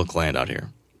on public land out here.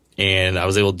 And I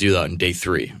was able to do that in day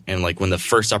 3. And like when the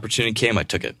first opportunity came, I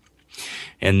took it.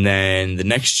 And then the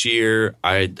next year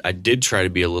I did try to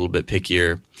be a little bit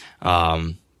pickier,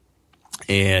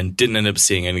 and didn't end up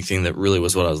seeing anything that really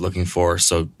was what I was looking for.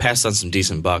 So passed on some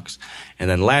decent bucks. And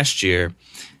then last year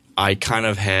I kind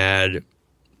of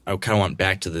went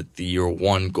back to the year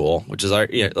 1 goal, which is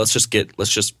let's just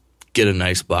get a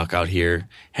nice buck out here,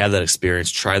 have that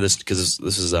experience, try this, because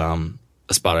this is a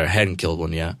spot I hadn't killed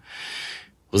one yet.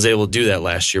 Was able to do that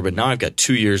last year, but now I've got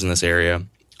 2 years in this area.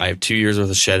 I have 2 years worth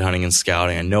of shed hunting and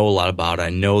scouting. I know a lot about it. I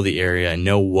know the area. I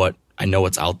know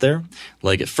what's out there.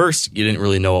 Like at first, you didn't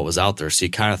really know what was out there, so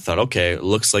you kind of thought, okay, it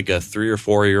looks like a 3 or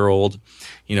 4 year old,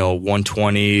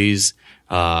 120s,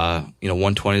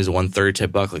 120s to 130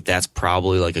 type buck. Like that's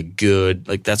probably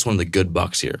like that's one of the good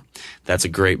bucks here. That's a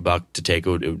great buck to take.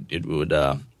 It would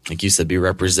like you said, be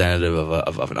representative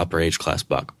of an upper age class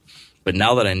buck. But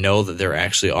now that I know that there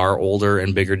actually are older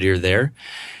and bigger deer there,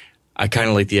 I kind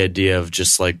of like the idea of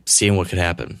just like seeing what could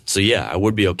happen. So yeah, I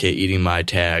would be okay eating my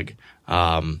tag,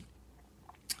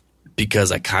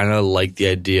 because I kind of like the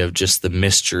idea of just the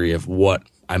mystery of what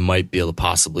I might be able to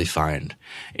possibly find.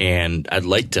 And I'd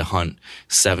like to hunt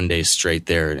 7 days straight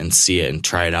there and see it and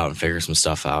try it out and figure some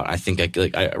stuff out. I think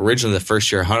I originally the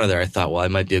first year I hunted there, I thought, well, I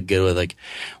might be able to get with like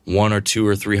 1 or 2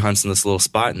 or 3 hunts in this little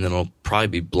spot, and then it'll probably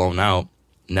be blown out.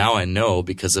 Now I know,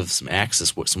 because of some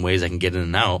access, some ways I can get in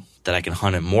and out, that I can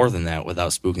hunt it more than that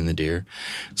without spooking the deer.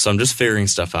 So I'm just figuring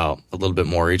stuff out a little bit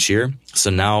more each year. So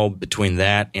now between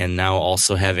that and now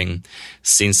also having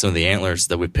seen some of the antlers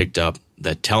that we picked up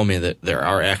that tell me that there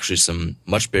are actually some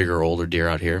much bigger, older deer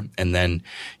out here, and then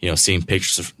seeing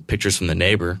pictures from the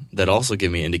neighbor that also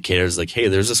give me indicators like, hey,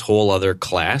 there's this whole other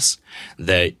class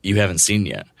that you haven't seen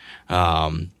yet.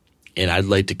 And I'd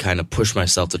like to kind of push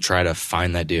myself to try to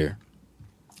find that deer.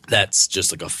 That's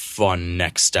just like a fun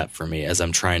next step for me as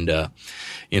I'm trying to,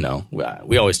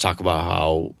 we always talk about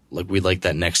how like we like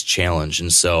that next challenge.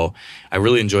 And so I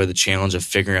really enjoy the challenge of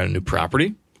figuring out a new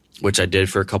property, which I did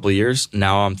for a couple of years.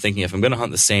 Now I'm thinking if I'm going to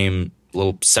hunt the same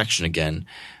little section again,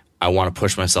 I want to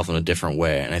push myself in a different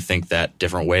way. And I think that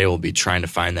different way will be trying to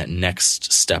find that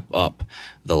next step up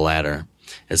the ladder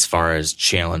as far as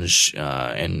challenge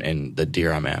and the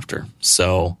deer I'm after.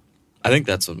 So I think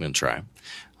that's what I'm going to try.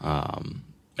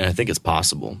 And I think it's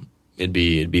possible. It'd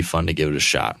be fun to give it a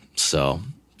shot. So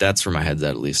that's where my head's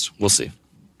at least. We'll see.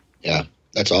 Yeah,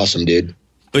 that's awesome, dude.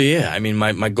 But yeah, I mean,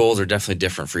 my goals are definitely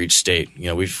different for each state. You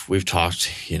know, we've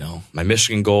talked. You know, my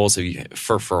Michigan goals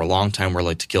for a long time were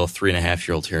like to kill a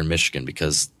 3.5-year-old here in Michigan,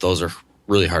 because those are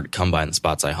really hard to come by in the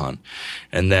spots I hunt.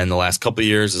 And then the last couple of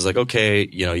years is like, okay,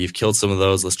 you know, you've killed some of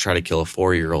those. Let's try to kill a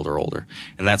 4-year-old or older.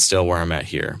 And that's still where I'm at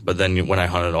here. But then when I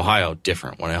hunted Ohio,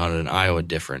 different. When I hunted in Iowa,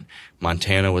 different.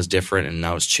 Montana was different, and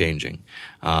now it's changing.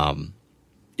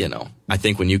 You know, I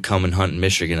think when you come and hunt in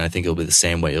Michigan, I think it'll be the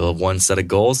same way. You'll have one set of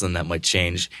goals, and that might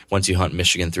change once you hunt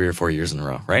Michigan 3 or 4 years in a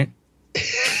row, right?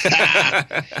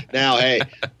 Now, hey,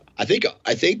 I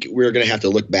think we're going to have to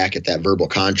look back at that verbal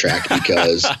contract,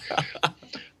 because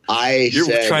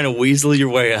You're trying to weasel your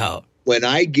way out. When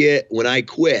I quit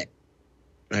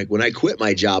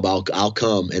my job, I'll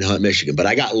come and hunt Michigan. But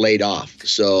I got laid off,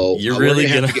 so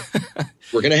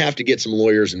we're gonna have to get some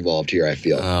lawyers involved here, I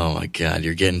feel. Oh my God,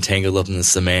 you're getting tangled up in the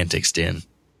semantics, Dan.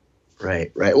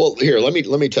 Right. Well, here, let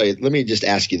me tell you. Let me just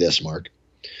ask you this, Mark.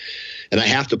 And I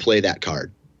have to play that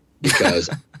card, because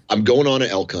I'm going on an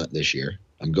elk hunt this year.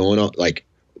 I'm going on like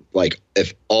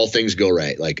if all things go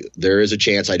right, like there is a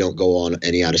chance I don't go on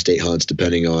any out of state hunts,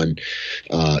 depending on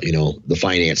the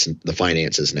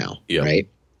finances now, yep. Right?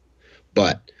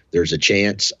 But there's a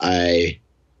chance I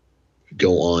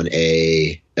go on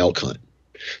a elk hunt.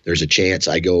 There's a chance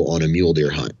I go on a mule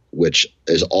deer hunt, which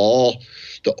is all.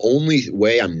 The only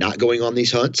way I'm not going on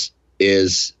these hunts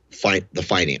is the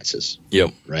finances.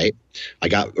 Yep. Right. I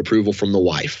got approval from the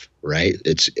wife. Right.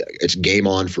 It's game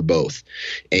on for both.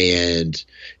 And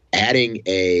adding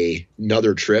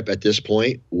another trip at this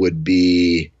point would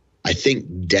be, I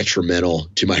think, detrimental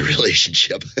to my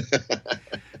relationship.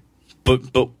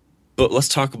 But let's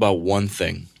talk about one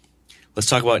thing. Let's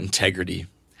talk about integrity.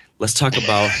 Let's talk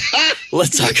about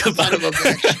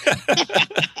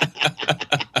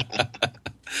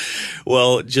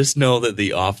Well, just know that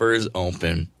the offer is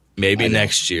open. Maybe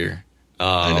next year,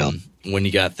 when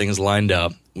you got things lined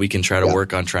up, we can try to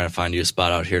work on trying to find you a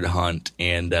spot out here to hunt.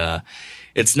 And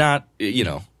it's not,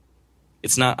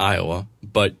 it's not Iowa,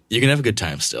 but you can have a good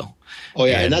time still. Oh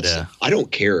yeah, and that's I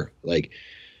don't care. Like,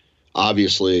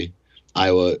 obviously,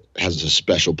 Iowa has a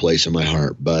special place in my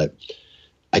heart, but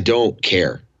I don't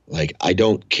care. Like, I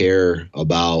don't care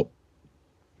about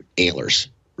antlers,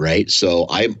 right? So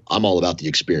I'm all about the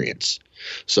experience.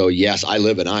 So yes, I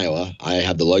live in Iowa. I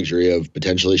have the luxury of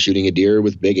potentially shooting a deer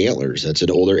with big antlers. That's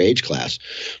an older age class.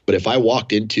 But if I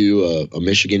walked into a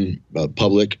Michigan a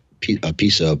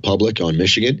piece of public on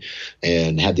Michigan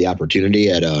and had the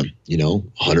opportunity at a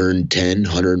 110,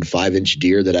 105 inch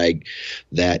deer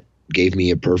that gave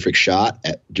me a perfect shot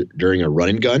during a run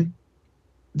and gun,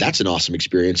 that's an awesome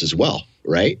experience as well,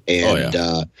 right? And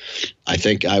I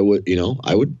think I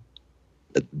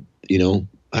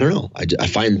don't know. I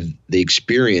find the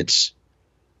experience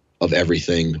of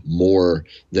everything more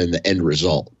than the end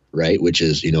result, right? Which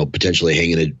is, potentially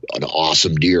hanging an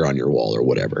awesome deer on your wall or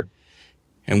whatever.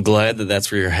 I'm glad that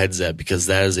that's where your head's at, because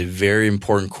that is a very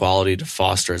important quality to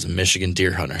foster as a Michigan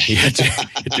deer hunter. You have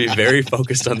to be very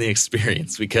focused on the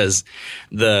experience, because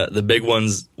the big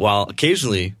ones, while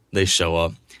occasionally they show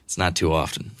up, it's not too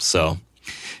often. So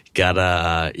you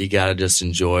gotta just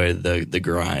enjoy the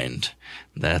grind.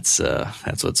 That's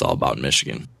what it's all about in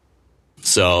Michigan.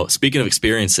 So speaking of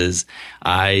experiences,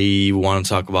 I want to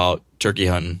talk about turkey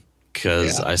hunting,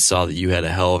 because I saw that you had a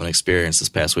hell of an experience this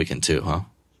past weekend too, huh?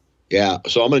 Yeah.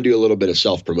 So I'm going to do a little bit of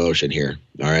self-promotion here.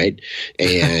 All right.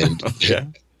 And okay.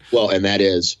 Well, and that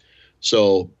is,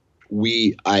 so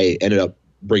I ended up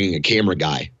bringing a camera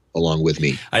guy along with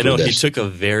me. I know he took a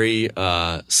very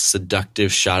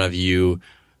seductive shot of you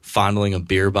fondling a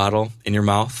beer bottle in your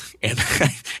mouth, and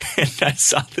I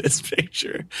saw this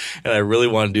picture, and I really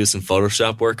want to do some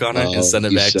Photoshop work on it and send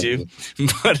it back to you.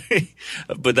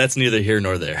 But that's neither here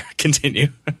nor there. Continue.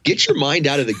 Get your mind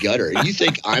out of the gutter. You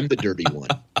think I'm the dirty one?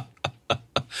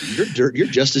 You're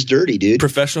just as dirty, dude.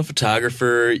 Professional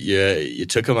photographer. You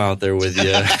took him out there with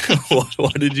you.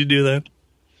 Why did you do that?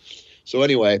 So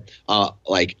anyway,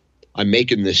 I'm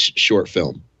making this short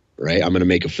film, right? I'm going to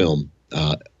make a film.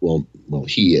 Well,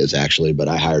 he is actually, but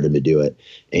I hired him to do it.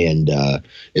 And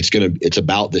it's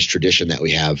about this tradition that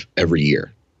we have every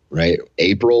year, right?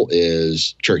 April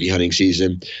is turkey hunting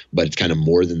season, but it's kind of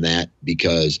more than that,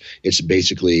 because it's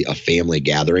basically a family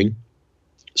gathering.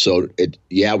 So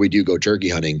we do go turkey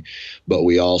hunting, but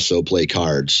we also play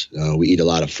cards. We eat a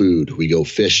lot of food. We go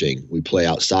fishing. We play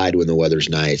outside when the weather's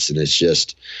nice. And it's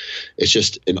just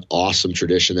an awesome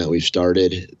tradition that we've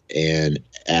started. And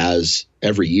as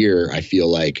every year, I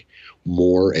feel like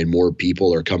more and more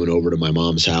people are coming over to my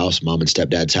mom and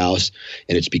stepdad's house.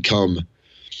 And it's become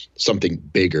something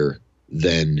bigger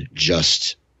than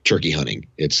just turkey hunting.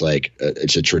 It's like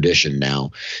it's a tradition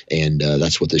now, and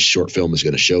that's what this short film is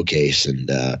going to showcase.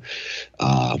 And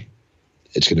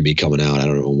it's going to be coming out. I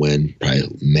don't know when, probably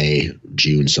May,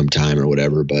 June, sometime or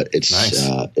whatever. But it's Nice.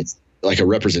 It's like a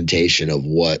representation of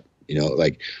what,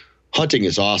 like hunting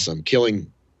is awesome.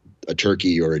 Killing a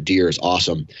turkey or a deer is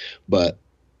awesome, but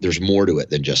there's more to it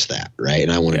than just that, right?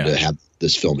 And I wanted to have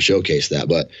this film showcase that.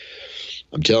 But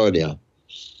I'm telling you,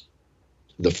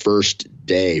 the first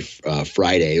day,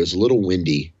 Friday, it was a little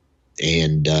windy,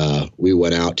 and we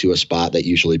went out to a spot that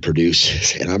usually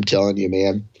produces. And I'm telling you,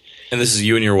 man. And this is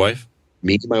you and your wife?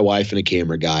 Me and my wife and a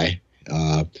camera guy.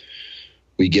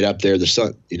 We get up there. The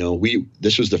sun,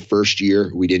 this was the first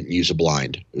year we didn't use a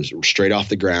blind. It was straight off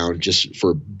the ground, just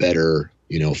for better,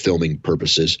 filming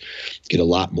purposes. Get a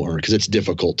lot more, because it's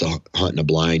difficult to hunt in a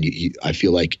blind. I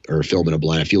feel like, or film in a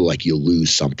blind, I feel like you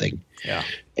lose something. Yeah.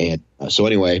 And so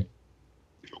anyway,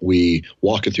 we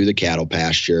walking through the cattle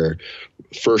pasture.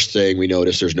 First thing we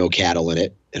notice, there's no cattle in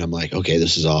it. And I'm like, okay,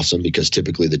 this is awesome, because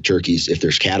typically the turkeys, if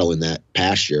there's cattle in that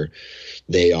pasture,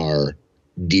 they are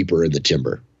deeper in the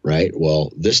timber, right?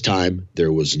 Well, this time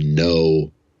there was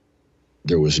no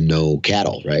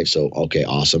cattle, right? So, okay,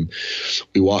 awesome.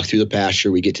 We walk through the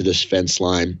pasture, we get to this fence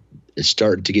line. It's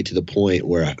starting to get to the point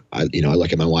where I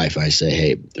look at my wife and I say,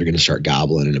 hey, they're going to start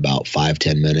gobbling in about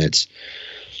 5-10 minutes.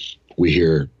 We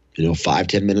hear,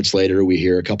 5-10 minutes later, we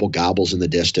hear a couple gobbles in the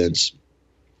distance.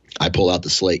 I pull out the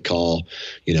slate call,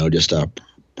 just a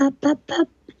burp, burp, burp,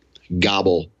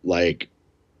 gobble, like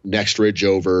next ridge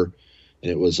over.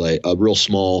 And it was like a real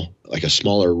small, like a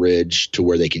smaller ridge to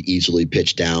where they could easily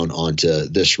pitch down onto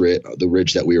the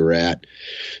ridge that we were at.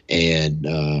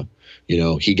 And,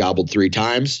 he gobbled 3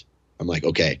 times. I'm like,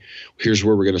 okay, here's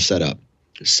where we're going to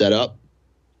set up.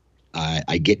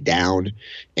 I get down,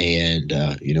 and,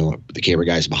 the camera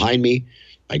guy's behind me.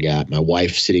 I got my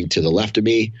wife sitting to the left of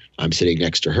me. I'm sitting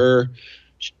next to her.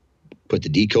 Put the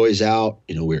decoys out.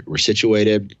 We're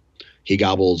situated. He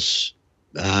gobbles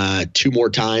 2 more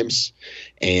times,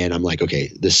 and I'm like,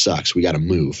 okay, this sucks. We got to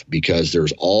move, because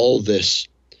there's all this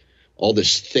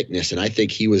thickness, and I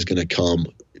think he was going to come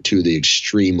to the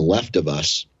extreme left of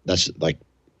us. That's like,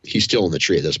 he's still in the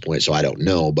tree at this point, so I don't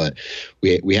know, but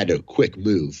we had to quick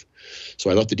move. So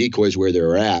I left the decoys where they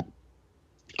were at.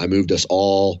 I moved us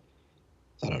all,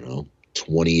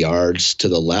 20 yards to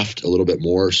the left, a little bit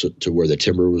more, so to where the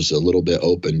timber was a little bit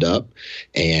opened up,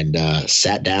 and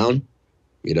sat down.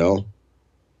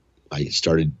 I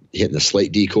started hitting the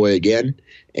slate decoy again,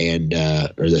 and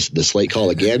or the slate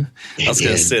call again. I was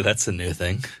going to say, that's a new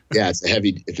thing. Yeah,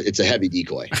 it's a heavy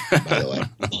decoy, by the way.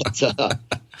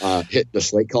 Hit the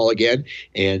slate call again,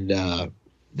 and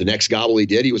the next gobble he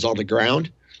did, he was on the ground,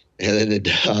 and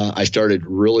then I started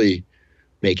really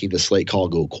making the slate call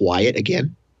go quiet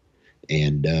again,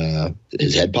 and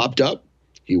his head popped up.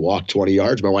 He walked 20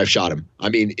 yards. My wife shot him. I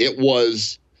mean, it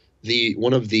was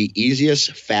one of the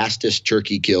easiest, fastest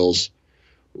turkey kills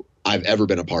I've ever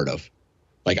been a part of.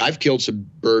 Like, I've killed some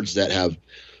birds that have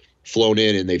flown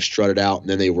in and they've strutted out and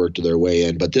then they worked their way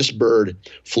in. But this bird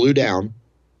flew down,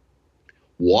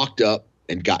 walked up,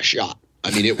 and got shot.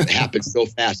 I mean, it happened so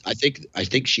fast. I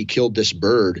think she killed this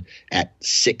bird at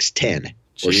 6:10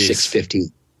 or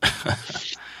 6:15.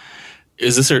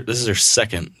 This is her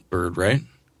second bird, right?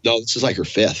 No, this is like her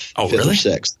fifth. Oh, fifth really? Or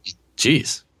sixth.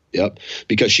 Jeez. Yep.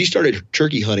 Because she started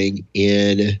turkey hunting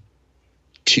in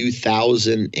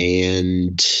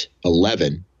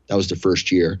 2011. That was the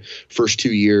first year. First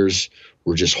 2 years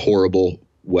were just horrible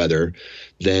weather.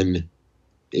 Then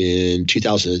in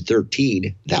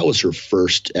 2013, that was her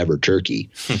first ever turkey.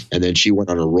 And then she went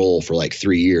on a roll for like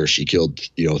 3 years. She killed,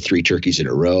 3 turkeys in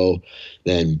a row.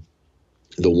 Then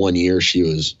the 1 year she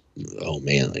was,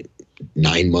 like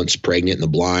 9 months pregnant in the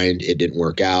blind. It didn't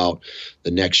work out. The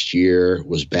next year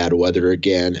was bad weather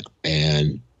again,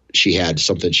 and she had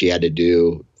something she had to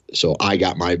do. So I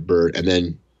got my bird, and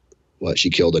then she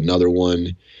killed another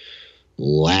one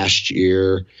last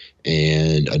year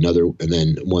and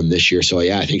then one this year. So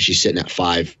yeah, I think she's sitting at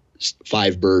five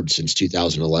birds since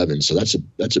 2011. So that's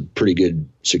a pretty good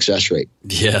success rate.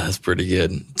 Yeah, that's pretty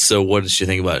good. So what did she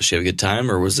think about it? Did she have a good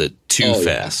time, or was it too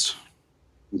fast?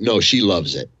 No, she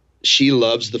loves it. She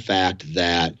loves the fact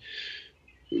that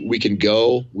we can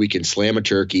slam a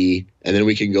turkey, and then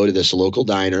we can go to this local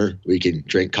diner. We can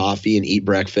drink coffee and eat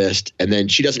breakfast, and then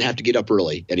she doesn't have to get up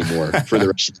early anymore for the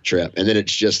rest of the trip. And then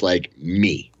it's just like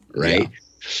me, right? Yeah.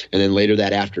 And then later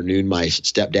that afternoon, my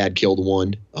stepdad killed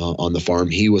one on the farm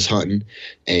he was hunting,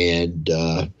 and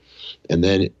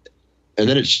then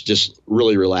it's just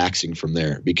really relaxing from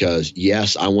there. Because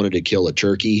yes, I wanted to kill a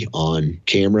turkey on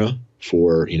camera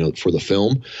for the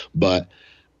film, but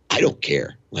I don't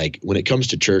care. Like when it comes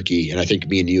to turkey, and I think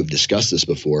me and you have discussed this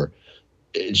before,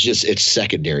 it's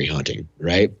secondary hunting,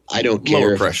 right? I don't care.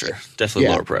 Lower pressure. Definitely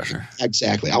lower pressure.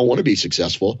 Exactly. I want to be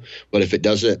successful, but if it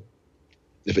doesn't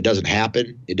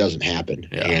happen, it doesn't happen.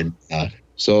 Yeah. And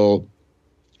so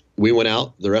we went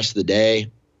out the rest of the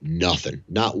day, nothing,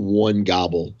 not one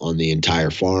gobble on the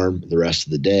entire farm the rest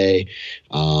of the day.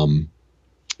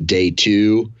 Day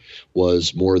 2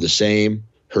 was more of the same.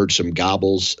 Heard some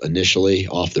gobbles initially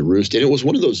off the roost. And it was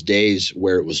one of those days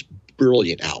where it was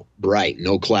brilliant out, bright,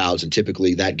 no clouds. And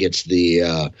typically that gets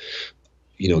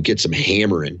gets some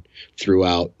hammering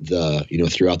throughout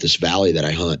this valley that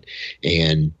I hunt.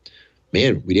 And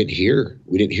man, we didn't hear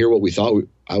what we thought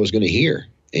I was going to hear.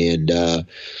 And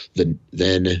then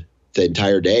the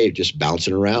entire day just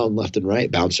bouncing around left and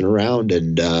right,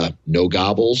 and no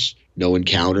gobbles, no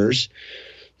encounters.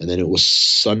 And then it was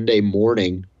Sunday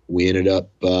morning. We ended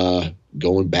up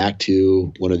going back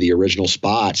to one of the original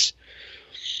spots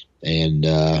and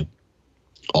got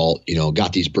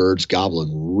these birds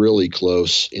gobbling really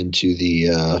close into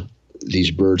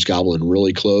these birds gobbling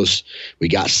really close. We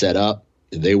got set up.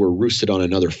 They were roosted on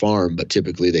another farm, but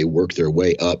typically they work their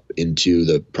way up into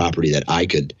the property that I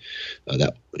can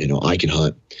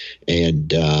hunt.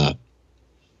 And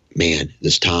man,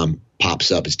 this Tom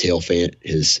pops up, his tail fan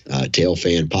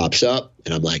pops up,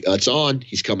 and I'm like, it's on.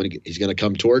 He's going to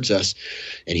come towards us,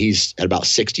 and he's at about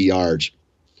 60 yards.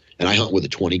 And I hunt with a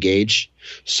 20 gauge,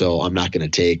 so I'm not going to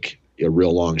take a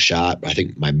real long shot. I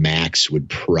think my max would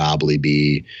probably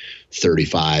be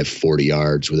 35, 40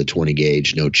 yards with a 20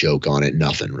 gauge, no choke on it,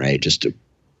 nothing, right? Just a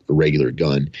regular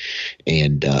gun.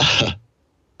 And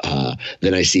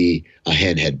then I see a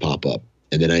hen head pop up,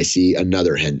 and then I see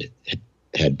another hen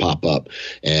head pop up,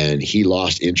 and he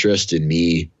lost interest in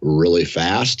me really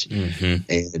fast. Mm-hmm.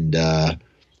 And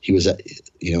he was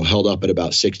held up at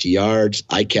about 60 yards.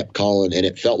 I kept calling, and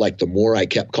it felt like the more I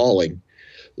kept calling,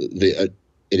 it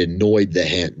annoyed the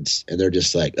hens, and they're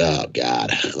just like, oh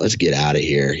God, let's get out of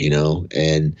here,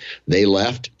 and they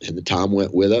left, and the Tom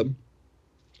went with them.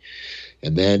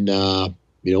 And then,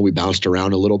 we bounced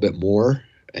around a little bit more,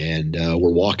 and we're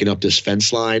walking up this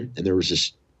fence line, and there was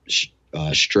this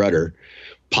strutter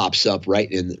pops up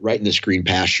right in this green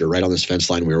pasture, right on this fence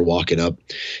line we were walking up.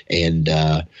 And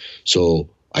so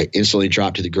I instantly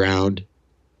dropped to the ground,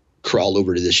 crawled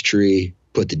over to this tree,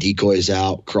 put the decoys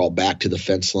out, crawled back to the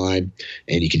fence line,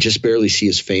 and you can just barely see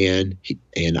his fan.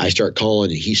 And I start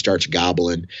calling, and he starts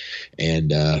gobbling.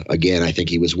 And again, I think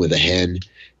he was with a hen.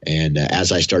 And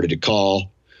as I started to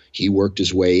call, he worked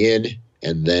his way in,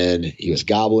 and then he was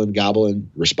gobbling,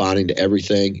 responding to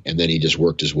everything. And then he just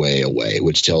worked his way away,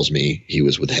 which tells me he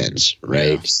was with hens,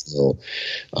 right? Yeah. So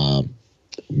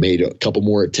made a couple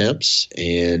more attempts,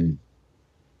 and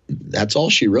that's all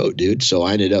she wrote, dude. So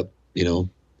I ended up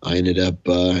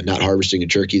not harvesting a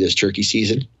turkey this turkey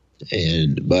season.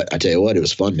 But I tell you what, it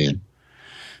was fun, man.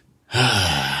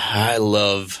 I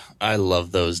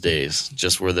love those days,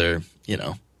 just where they're,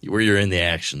 where you're in the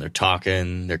action. They're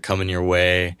talking, they're coming your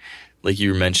way. Like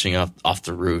you were mentioning off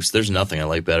the roost, there's nothing I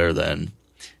like better than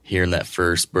hearing that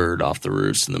first bird off the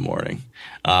roost in the morning.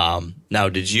 Now,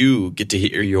 did you get to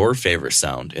hear your favorite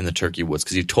sound in the turkey woods?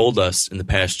 Because you told us in the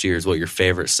past years what your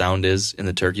favorite sound is in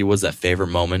the turkey woods, that favorite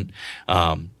moment.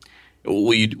 Do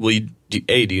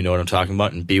you know what I'm talking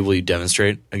about? And B, will you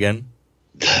demonstrate again?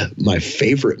 My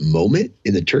favorite moment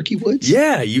in the turkey woods?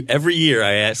 Yeah, every year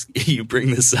I ask, you bring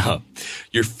this up.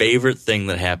 Your favorite thing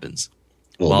that happens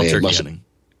while turkey hunting.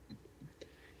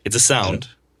 It's a sound.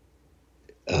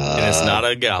 And it's not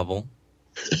a gobble.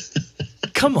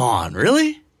 Come on,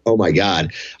 really? Oh my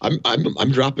God,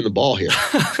 I'm dropping the ball here.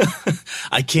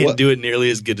 I can't do it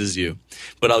nearly as good as you,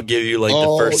 but I'll give you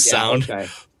the first sound.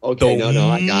 Okay, no,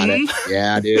 I got it.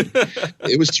 Yeah, dude,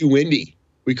 it was too windy.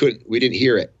 We didn't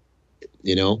hear it.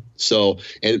 So,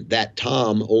 and that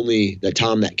Tom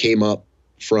that came up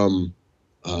from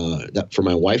for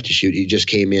my wife to shoot, he just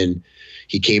came in.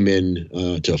 He came in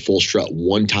to a full strut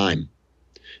one time,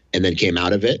 and then came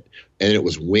out of it, and it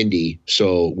was windy,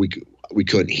 so we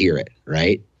couldn't hear it,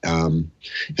 right? And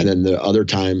then the other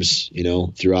times,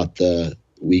 throughout the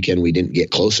weekend, we didn't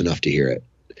get close enough to hear it.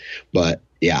 But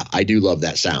yeah, I do love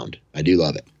that sound. I do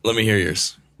love it. Let me hear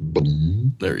yours.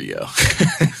 Boom. There you go.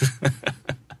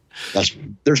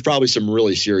 There's probably some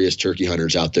really serious turkey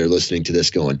hunters out there listening to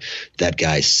this going, that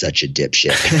guy's such a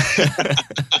dipshit.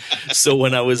 So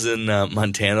when I was in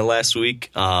Montana last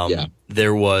week,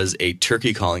 there was a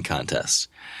turkey calling contest.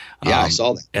 I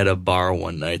saw that. At a bar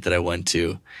one night that I went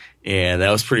to. And that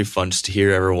was pretty fun just to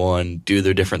hear everyone do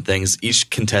their different things.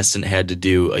 Each contestant had to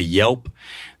do a yelp.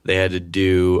 They had to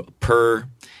do a purr.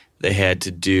 They had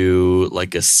to do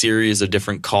like a series of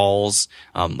different calls,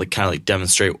 like kind of like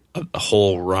demonstrate a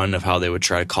whole run of how they would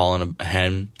try to call in a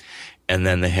hen. And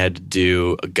then they had to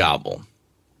do a gobble.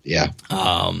 Yeah.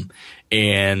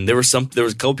 And there was a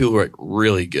couple people who were like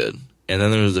really good. And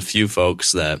then there was a few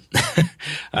folks that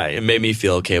it made me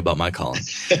feel okay about my calling.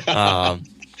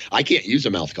 I can't use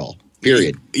a mouth call,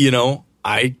 period. You know,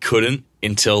 I couldn't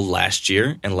until last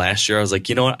year. And last year I was like,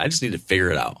 you know what? I just need to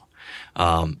figure it out.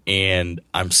 And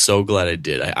I'm so glad I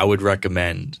did. I would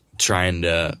recommend trying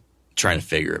to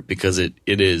figure it, because it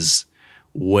is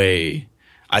way,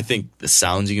 I think the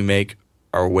sounds you can make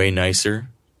are way nicer.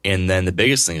 And then the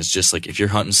biggest thing is just like, if you're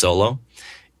hunting solo,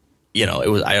 you know, it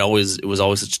was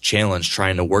always such a challenge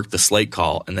trying to work the slate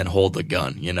call and then hold the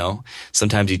gun, you know.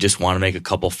 Sometimes you just want to make a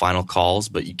couple final calls,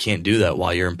 but you can't do that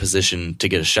while you're in position to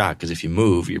get a shot, because if you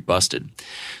move, you're busted.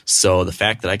 So the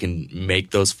fact that I can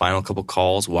make those final couple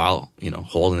calls while, you know,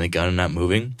 holding the gun and not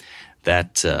moving,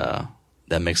 that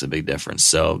makes a big difference.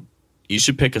 So you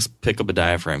should pick up a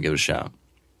diaphragm, give it a shot.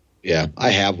 Yeah, I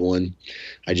have one.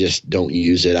 I just don't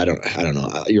use it. I don't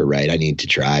know. You're right. I need to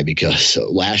try, because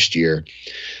last year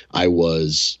I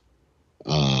was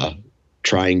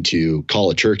trying to call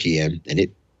a turkey in, and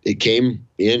it came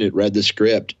in, it read the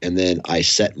script, and then I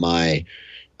set my,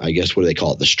 I guess, what do they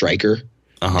call it? The striker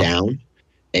down,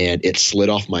 and it slid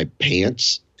off my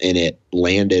pants and it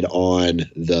landed on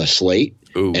the slate.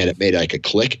 Ooh. And it made like a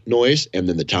click noise, and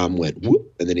then the tom went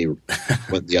whoop, and then he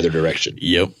went the other direction.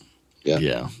 Yep.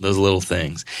 Yeah, those little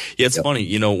things. Yeah, it's funny.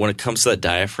 You know, when it comes to that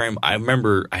diaphragm, I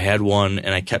remember I had one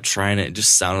and I kept trying it. It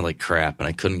just sounded like crap, and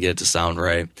I couldn't get it to sound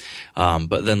right.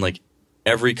 But then, like,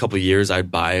 every couple of years, I'd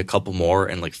buy a couple more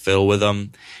and, like, fiddle with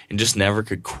them, and just never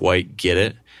could quite get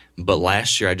it. But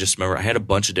last year, I just remember I had a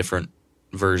bunch of different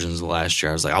versions last year.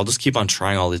 I was like, I'll just keep on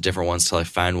trying all these different ones till I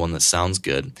find one that sounds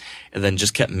good, and then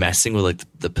just kept messing with, like,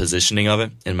 the positioning of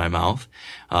it in my mouth.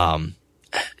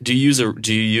 Do you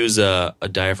use a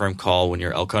diaphragm call when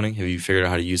you're elk hunting? Have you figured out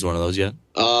how to use one of those yet?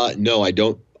 No, I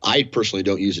don't. I personally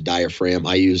don't use a diaphragm.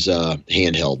 I use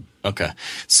handheld. Okay.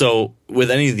 So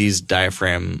with any of these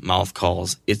diaphragm mouth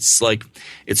calls, it's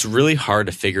really hard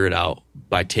to figure it out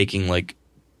by taking like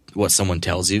what someone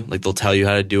tells you. Like, they'll tell you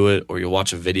how to do it, or you'll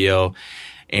watch a video,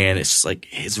 and it's like,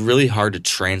 it's really hard to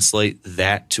translate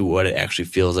that to what it actually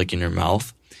feels like in your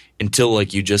mouth, until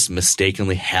like you just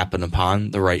mistakenly happen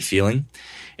upon the right feeling.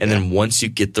 And then once you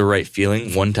get the right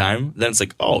feeling one time, then it's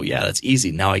like, oh yeah, that's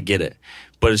easy. Now I get it.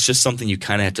 But it's just something you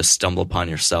kind of have to stumble upon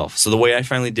yourself. So the way I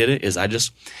finally did it is I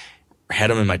just had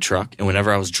them in my truck, and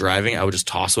whenever I was driving, I would just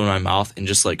toss them in my mouth and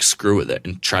just like screw with it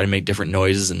and try to make different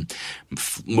noises and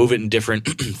move it in different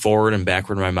forward and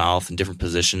backward in my mouth in different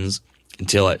positions,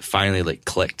 until it finally like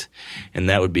clicked. And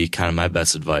that would be kind of my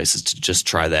best advice, is to just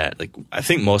try that. Like, I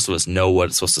think most of us know what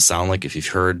it's supposed to sound like if you've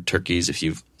heard turkeys, if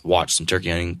you've watched some turkey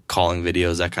hunting calling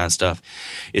videos, that kind of stuff.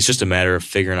 It's just a matter of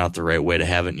figuring out the right way to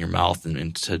have it in your mouth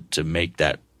and to make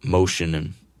that motion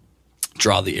and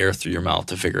draw the air through your mouth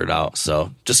to figure it out.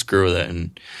 So just screw with it,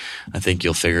 and I think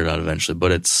you'll figure it out eventually.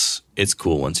 But it's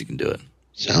cool once you can do it.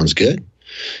 Sounds good.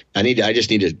 I just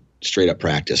need to straight up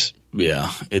practice.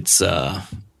 Yeah, it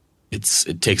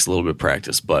takes a little bit of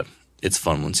practice, but it's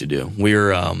fun once you do.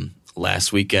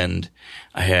 Last weekend,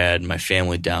 I had my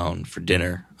family down for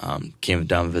dinner, came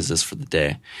down to visit us for the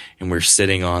day, and we're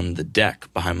sitting on the deck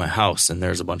behind my house, and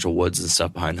there's a bunch of woods and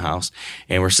stuff behind the house,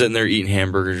 and we're sitting there eating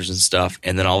hamburgers and stuff,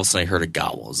 and then all of a sudden I heard a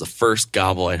gobble. It was the first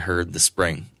gobble I'd heard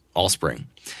all spring.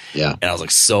 Yeah. And I was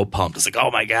like so pumped. I was like,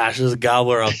 oh my gosh, there's a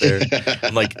gobbler out there.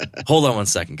 I'm like, hold on one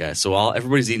second, guys. So while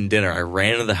everybody's eating dinner, I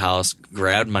ran into the house,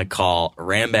 grabbed my call,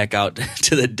 ran back out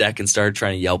to the deck, and started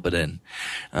trying to yelp it in.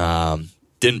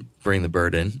 Didn't bring the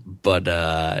bird in, but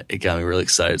it got me really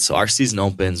excited. So our season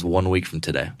opens 1 week from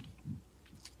today.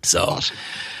 So awesome.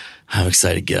 I'm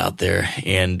excited to get out there.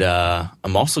 And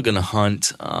I'm also going to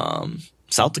hunt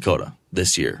South Dakota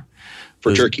this year.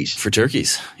 For turkeys? For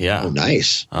turkeys, yeah. Oh,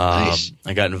 nice. Nice.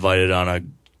 I got invited on a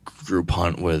group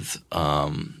hunt with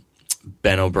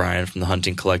Ben O'Brien from the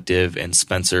Hunting Collective and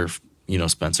Spencer,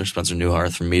 Spencer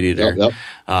Newharth from Meat Eater. Yep.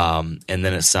 And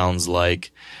then it sounds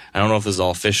like, I don't know if this is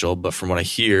all official, but from what I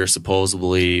hear,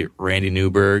 supposedly Randy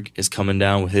Newberg is coming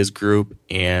down with his group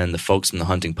and the folks from the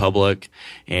Hunting Public.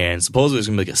 And supposedly there's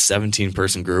going to be like a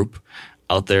 17-person group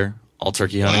out there, all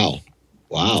turkey hunting.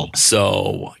 Wow.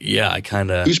 So, yeah, I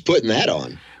kind of... Who's putting that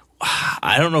on?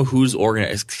 I don't know who's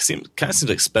organizing. It kind of seems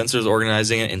like Spencer's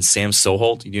organizing it, and Sam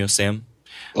Soholt. You know Sam?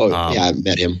 Oh, yeah, I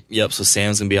met him. Yep, so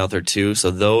Sam's going to be out there too.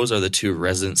 So those are the two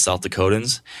resident South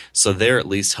Dakotans. So they're at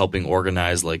least helping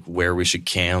organize like where we should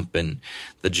camp and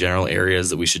the general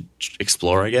areas that we should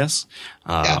explore, I guess.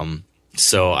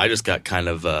 So I just got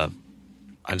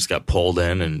I just got pulled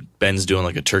in, and Ben's doing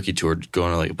like a turkey tour,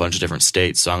 going to like a bunch of different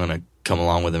states. So I'm going to come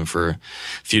along with him for a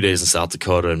few days in South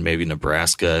Dakota and maybe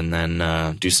Nebraska, and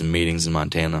then do some meetings in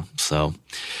Montana. So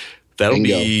that'll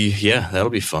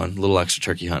be fun. A little extra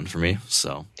turkey hunting for me.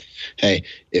 So, hey,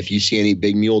 if you see any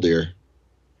big mule deer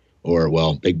or,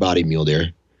 well, big body mule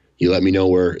deer, you let me know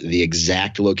where the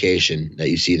exact location that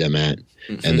you see them at.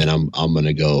 Mm-hmm. And then I'm going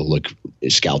to go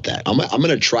scout that. I'm going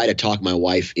to try to talk my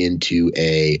wife into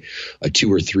a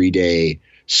 2 or 3 day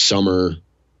summer,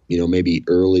 maybe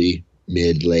early,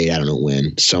 mid, late, I don't know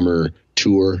when, summer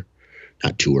tour,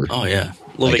 not tour. Oh yeah.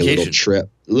 Like vacation. A little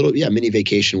trip, mini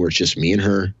vacation where it's just me and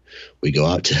her. We go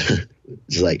out to,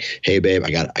 it's like, hey babe,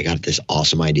 I got this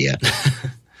awesome idea.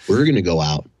 We're going to go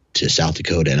out to South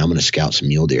Dakota and I'm going to scout some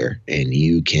mule deer and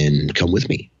you can come with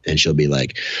me. And she'll be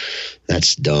like,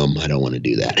 that's dumb. I don't want to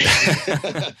do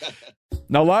that.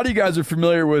 Now, a lot of you guys are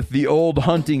familiar with the old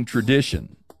hunting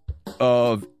tradition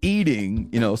of eating,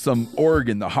 some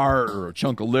organ, the heart or a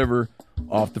chunk of liver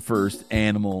off the first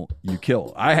animal you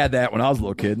kill. I had that when I was a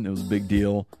little kid, and it was a big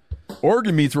deal.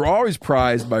 Organ meats were always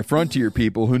prized by frontier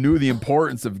people who knew the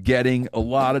importance of getting a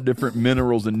lot of different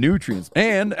minerals and nutrients.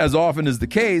 And as often is the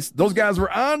case, those guys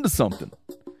were onto something,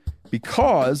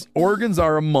 because organs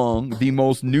are among the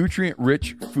most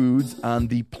nutrient-rich foods on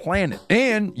the planet.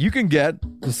 And you can get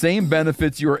the same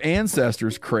benefits your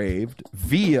ancestors craved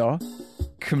via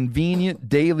convenient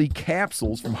daily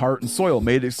capsules from Heart and Soil,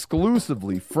 made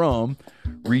exclusively from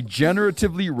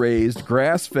regeneratively raised,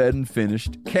 grass-fed, and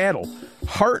finished cattle.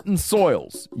 Heart and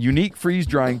Soil's unique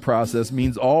freeze-drying process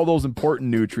means all those important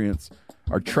nutrients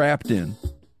are trapped in,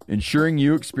 ensuring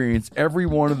you experience every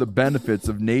one of the benefits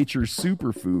of nature's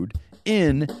superfood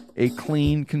in a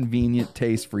clean, convenient,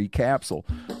 taste-free capsule.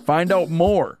 Find out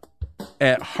more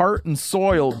at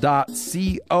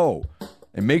heartandsoil.co.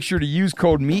 And make sure to use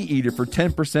code MeatEater for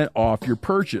 10% off your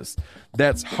purchase.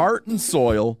 That's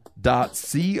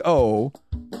heartandsoil.co.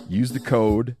 Use the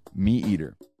code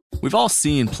MeatEater. We've all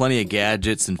seen plenty of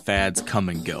gadgets and fads come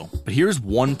and go, but here's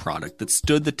one product that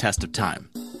stood the test of time: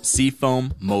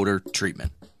 Seafoam Motor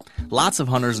Treatment. Lots of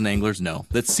hunters and anglers know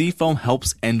that Seafoam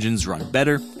helps engines run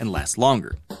better and last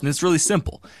longer. And it's really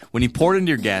simple. When you pour it into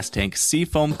your gas tank,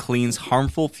 Seafoam cleans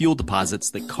harmful fuel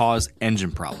deposits that cause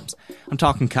engine problems. I'm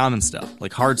talking common stuff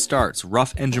like hard starts,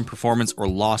 rough engine performance, or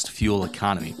lost fuel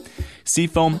economy.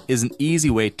 Seafoam is an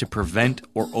easy way to prevent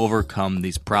or overcome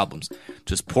these problems.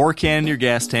 Just pour a can in your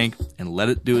gas tank and let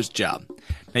it do its job.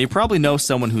 Now, you probably know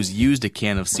someone who's used a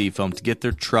can of Seafoam to get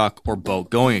their truck or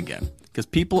boat going again, because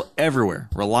people everywhere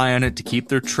rely on it to keep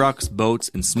their trucks, boats,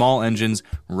 and small engines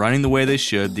running the way they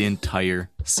should the entire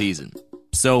season.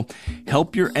 So,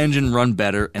 help your engine run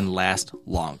better and last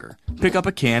longer. Pick up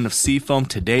a can of Seafoam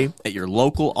today at your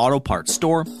local auto parts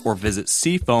store or visit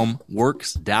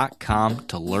SeafoamWorks.com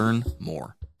to learn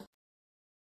more.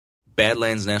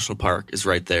 Badlands National Park is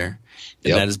right there,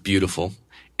 and that is beautiful.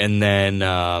 And then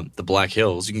the Black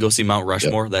Hills, you can go see Mount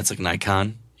Rushmore. That's like an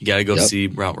icon. You got to go see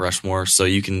Mount Rushmore, so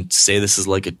you can say this is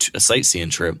like a sightseeing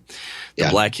trip. The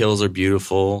Black Hills are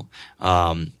beautiful.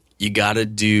 You got to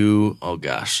do,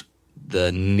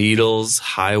 the Needles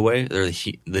Highway, or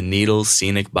the Needles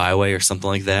Scenic Byway, or something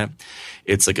like that.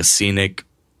 It's like a scenic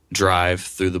drive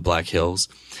through the Black Hills.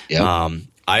 Yep.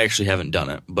 I actually haven't done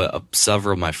it, but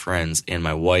several of my friends and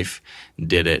my wife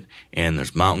did it. And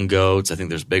there's mountain goats. I think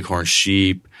there's bighorn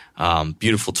sheep.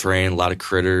 Beautiful terrain, a lot of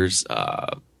critters.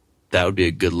 That would be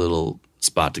a good little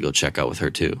spot to go check out with her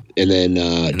too. And then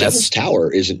Devil's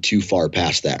Tower isn't too far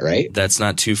past that, right? That's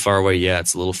not too far away. Yeah,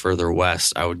 it's a little further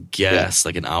west. I would guess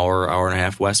like an hour and a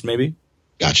half west, maybe.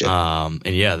 Gotcha. And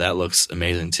yeah, that looks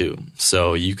amazing too.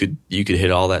 So you could hit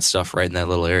all that stuff right in that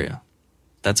little area.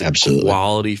 That's a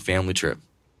quality family trip.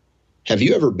 Have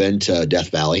you ever been to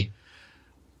Death Valley?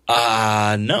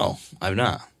 No, I've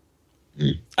not.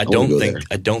 I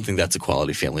don't think that's a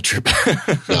quality family trip.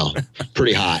 No,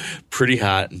 pretty hot. Pretty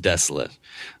hot and desolate.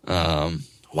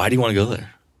 Why do you want to go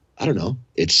there? I don't know.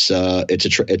 It's a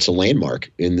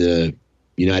landmark in the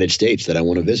United States that I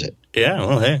want to visit. Yeah,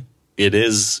 well, hey, it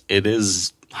is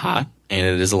hot and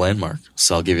it is a landmark,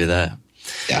 so I'll give you that.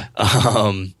 Yeah.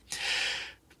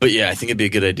 But yeah, I think it'd be a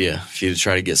good idea for you to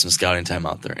try to get some scouting time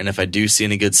out there. And if I do see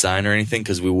any good sign or anything,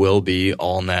 because we will be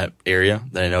all in that area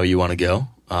that I know you want to go,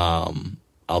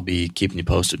 I'll be keeping you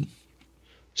posted.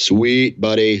 Sweet,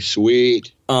 buddy.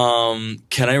 Sweet. Can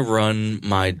I run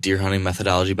my deer hunting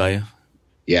methodology by you?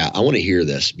 Yeah, I want to hear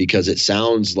this because it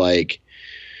sounds like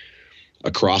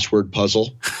a crossword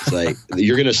puzzle. It's like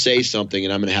you're going to say something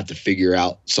and I'm going to have to figure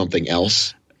out something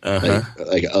else. Uh-huh.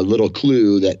 Like a little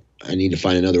clue that I need to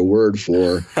find another word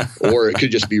for, or it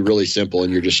could just be really simple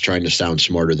and you're just trying to sound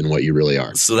smarter than what you really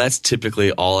are. So that's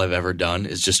typically all I've ever done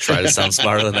is just try to sound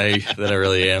smarter than I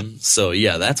really am. So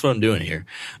yeah, that's what I'm doing here.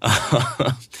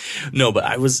 No, but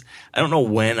I don't know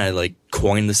when I like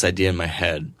coined this idea in my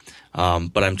head.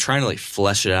 But I'm trying to like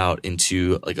flesh it out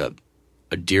into like a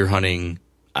deer hunting.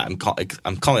 I'm calling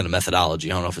it a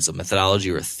methodology. I don't know if it's a methodology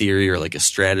or a theory or like a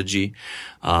strategy,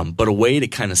 but a way to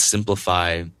kind of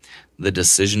simplify the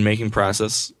decision-making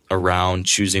process around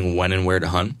choosing when and where to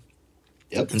hunt.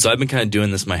 Yep. And so I've been kind of doing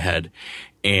this in my head,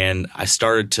 and I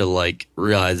started to like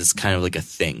realize it's kind of like a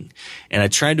thing. And I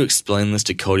tried to explain this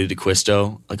to Cody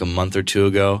DeQuisto like a month or two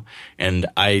ago, and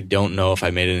I don't know if I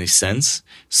made any sense.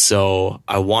 So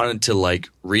I wanted to like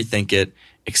rethink it,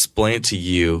 explain it to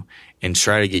you, and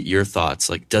try to get your thoughts.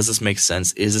 Like, does this make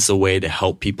sense? Is this a way to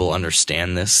help people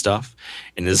understand this stuff?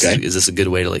 And is this a good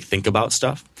way to like think about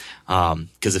stuff?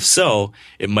 Because if so,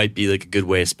 it might be like a good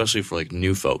way, especially for like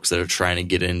new folks that are trying to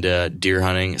get into deer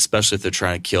hunting, especially if they're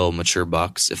trying to kill mature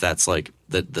bucks. If that's like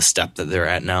the step that they're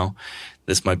at now,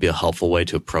 this might be a helpful way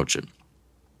to approach it.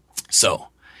 So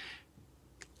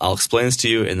I'll explain this to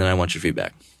you, and then I want your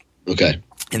feedback. Okay.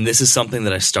 And this is something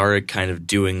that I started kind of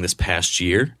doing this past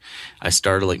year. I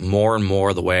started like more and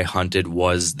more the way I hunted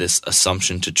was this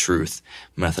assumption to truth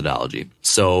methodology.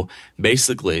 So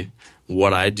basically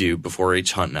what I do before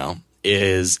each hunt now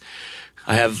is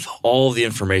I have all the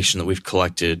information that we've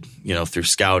collected, through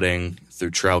scouting,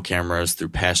 through trail cameras, through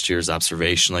past year's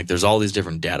observation. Like there's all these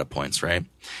different data points, right?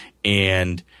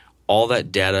 And all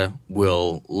that data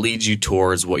will lead you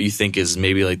towards what you think is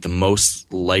maybe like the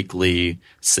most likely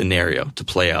scenario to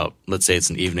play out. Let's say it's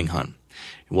an evening hunt.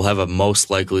 We'll have a most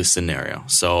likely scenario.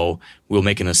 So we'll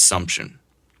make an assumption.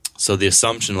 So the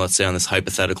assumption, let's say on this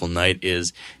hypothetical night,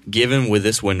 is given with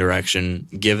this wind direction,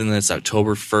 given that it's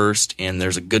October 1st and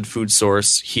there's a good food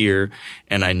source here,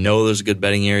 and I know there's a good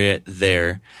bedding area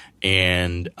there,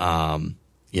 and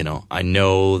I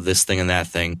know this thing and that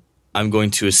thing, I'm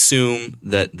going to assume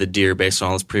that the deer, based on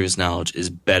all his previous knowledge, is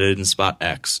bedded in spot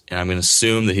X, and I'm going to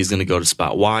assume that he's going to go to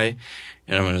spot Y,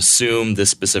 and I'm going to assume this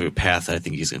specific path that I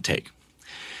think he's going to take.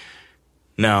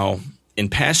 Now, in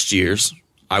past years,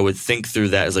 I would think through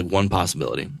that as like one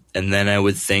possibility, and then I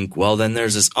would think, well, then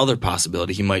there's this other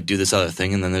possibility. He might do this other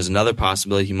thing, and then there's another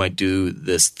possibility. He might do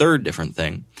this third different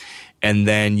thing. And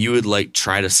then you would like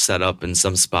try to set up in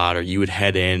some spot, or you would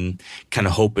head in kind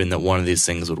of hoping that one of these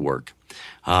things would work.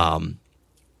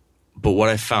 But what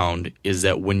I found is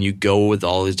that when you go with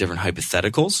all these different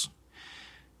hypotheticals,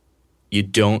 you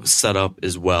don't set up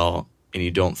as well, and you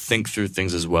don't think through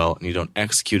things as well, and you don't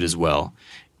execute as well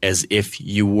as if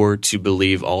you were to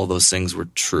believe all those things were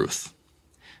truth.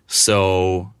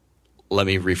 So let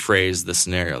me rephrase the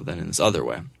scenario then in this other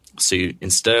way. So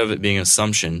instead of it being an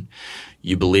assumption,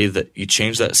 you believe that you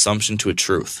change that assumption to a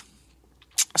truth.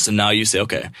 So now you say,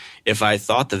 okay, if I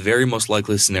thought the very most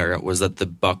likely scenario was that the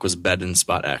buck was bedded in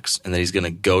spot X and that he's going to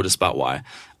go to spot Y,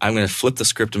 I'm going to flip the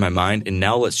script in my mind, and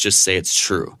now let's just say it's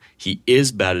true. He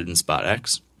is bedded in spot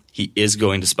X. He is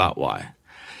going to spot Y.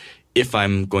 If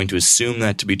I'm going to assume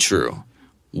that to be true,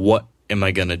 what am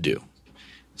I going to do?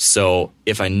 So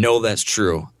if I know that's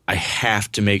true, I have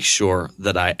to make sure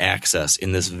that I access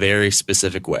in this very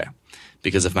specific way.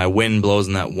 Because if my wind blows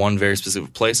in that one very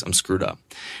specific place, I'm screwed up.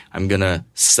 I'm going to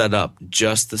set up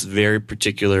just this very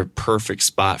particular perfect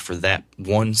spot for that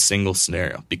one single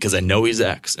scenario because I know he's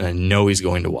X and I know he's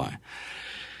going to Y.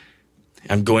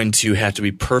 I'm going to have to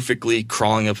be perfectly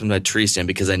crawling up in my tree stand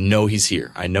because I know he's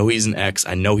here. I know he's an X.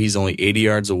 I know he's only 80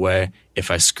 yards away. If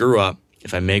I screw up,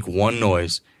 if I make one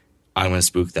noise, I'm going to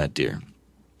spook that deer.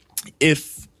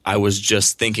 If I was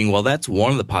just thinking, well, that's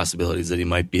one of the possibilities that he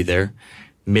might be there,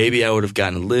 maybe I would have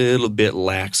gotten a little bit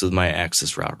lax with my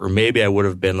access route. Or maybe I would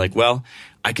have been like, well,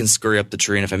 I can scurry up the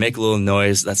tree, and if I make a little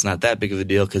noise, that's not that big of a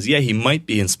deal because, yeah, he might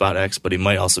be in spot X, but he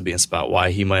might also be in spot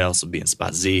Y. He might also be in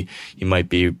spot Z. He might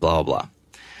be blah, blah, blah.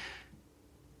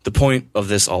 The point of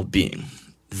this all being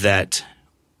that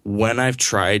when I've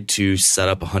tried to set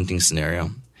up a hunting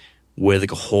scenario with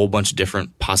like a whole bunch of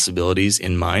different possibilities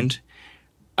in mind,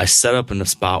 I set up in a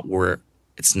spot where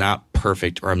it's not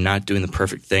perfect or I'm not doing the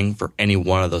perfect thing for any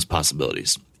one of those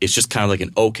possibilities. It's just kind of like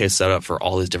an okay setup for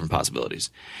all these different possibilities.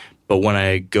 But when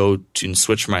I go to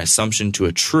switch my assumption to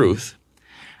a truth,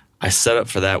 I set up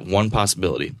for that one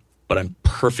possibility, but I'm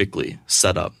perfectly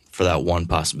set up for that one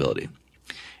possibility.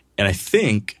 And I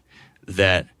think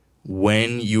that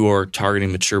when you are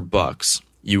targeting mature bucks,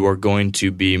 you are going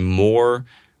to be more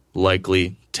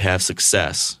likely to have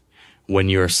success when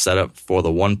you are set up for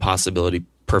the one possibility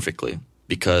perfectly.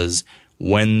 Because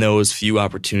when those few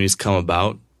opportunities come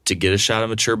about, to get a shot at a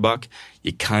mature buck,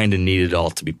 you kind of need it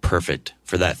all to be perfect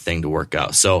for that thing to work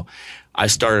out. So I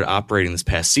started operating this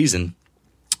past season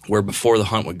where before the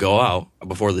hunt would go out,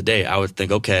 before the day, I would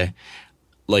think, okay,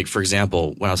 like for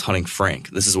example, when I was hunting Frank,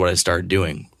 this is what I started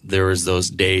doing. There was those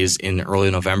days in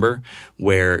early November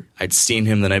where I'd seen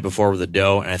him the night before with a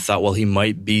doe, and I thought, well, he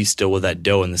might be still with that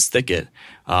doe in this thicket.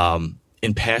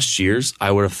 In past years,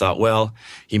 I would have thought, well,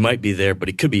 he might be there, but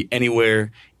he could be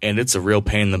anywhere, and it's a real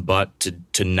pain in the butt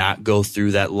to not go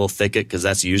through that little thicket because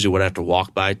that's usually what I have to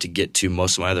walk by to get to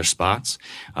most of my other spots.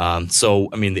 So,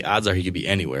 I mean, the odds are he could be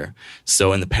anywhere.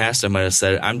 So in the past, I might have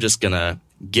said, I'm just going to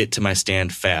get to my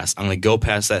stand fast. I'm going to go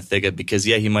past that thicket because,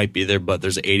 yeah, he might be there, but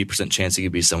there's an 80% chance he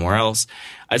could be somewhere else.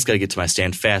 I just got to get to my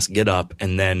stand fast, get up,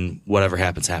 and then whatever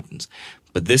happens, happens.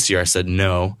 But this year I said,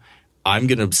 no, I'm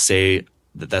going to say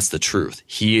that's the truth.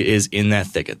 He is in that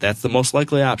thicket. That's the most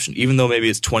likely option. Even though maybe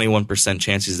it's 21%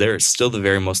 chance he's there, it's still the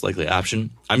very most likely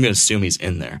option. I'm going to assume he's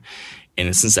in there.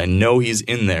 And since I know he's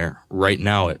in there right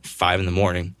now at 5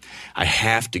 a.m, I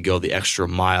have to go the extra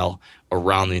mile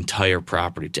around the entire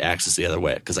property to access the other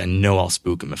way because I know I'll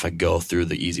spook him if I go through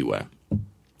the easy way.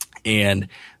 And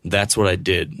that's what I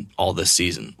did all this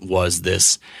season was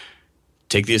this: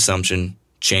 take the assumption,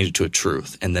 change it to a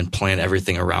truth, and then plan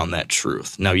everything around that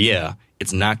truth. Now, yeah,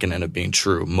 it's not going to end up being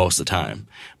true most of the time,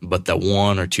 but that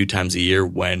 1 or 2 times a year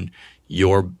when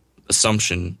your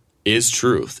assumption is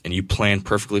truth and you plan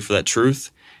perfectly for that truth,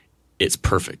 it's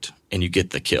perfect and you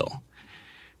get the kill.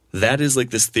 That is like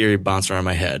this theory bouncing around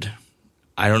my head.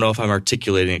 I don't know if I'm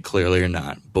articulating it clearly or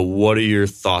not, but what are your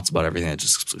thoughts about everything I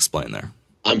just explained there?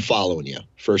 I'm following you.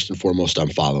 First and foremost, I'm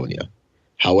following you.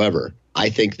 However, I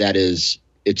think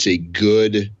it's a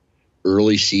good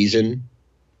early season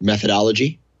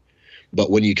methodology. But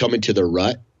when you come into the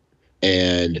rut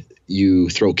and you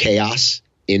throw chaos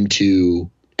into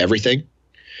everything,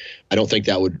 I don't think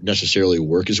that would necessarily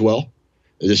work as well.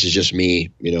 This is just me,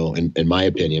 in my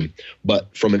opinion.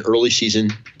 But from an early season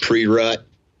pre-rut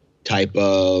type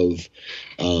of,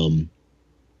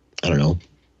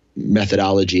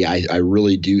 methodology, I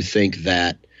really do think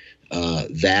that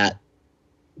that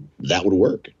would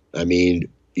work. I mean,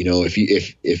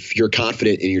 if you're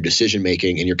confident in your decision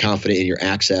making and you're confident in your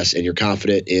access and you're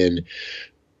confident in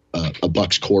a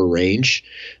buck's core range,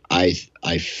 I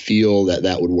feel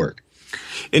that would work.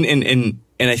 And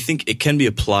I think it can be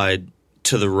applied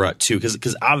to the rut too,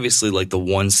 because obviously, like, the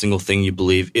one single thing you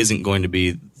believe isn't going to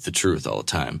be the truth all the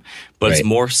time, but right. It's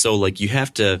more so like you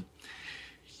have to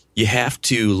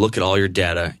look at all your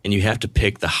data and you have to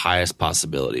pick the highest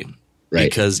possibility. Right.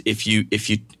 Because if you,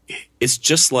 it's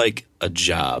just like a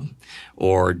job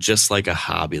or just like a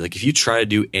hobby. Like if you try to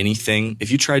do anything,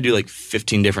 if you try to do like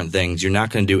 15 different things, you're not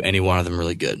going to do any one of them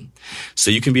really good.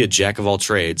 So you can be a jack of all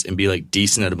trades and be like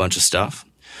decent at a bunch of stuff,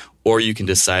 or you can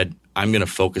decide I'm going to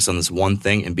focus on this one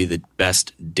thing and be the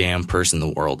best damn person in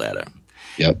the world at it.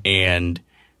 Yep. And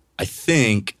I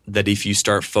think that if you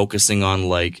start focusing on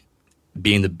like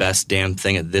being the best damn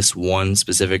thing at this one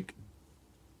specific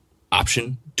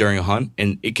option during a hunt,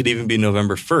 and it could even be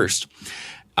November 1st.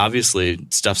 Obviously,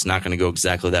 stuff's not going to go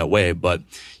exactly that way, but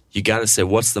you got to say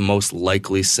what's the most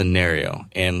likely scenario.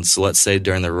 And so let's say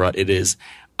during the rut, it is,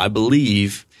 I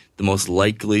believe the most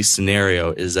likely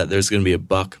scenario is that there's going to be a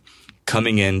buck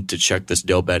coming in to check this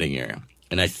doe bedding area.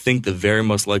 And I think the very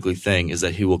most likely thing is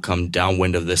that he will come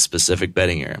downwind of this specific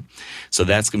bedding area. So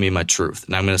that's going to be my truth.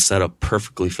 And I'm going to set up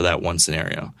perfectly for that one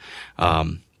scenario.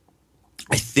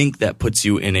 I think that puts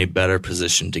you in a better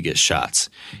position to get shots.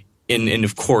 And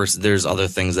of course, there's other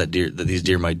things that these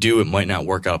deer might do. It might not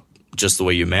work out just the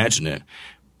way you imagine it.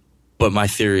 But my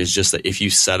theory is just that if you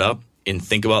set up and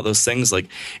think about those things, like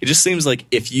it just seems like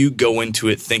if you go into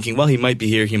it thinking, well, he might be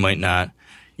here, he might not,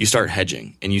 you start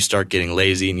hedging and you start getting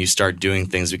lazy and you start doing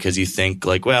things because you think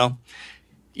like, well,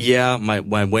 yeah, my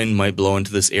wind might blow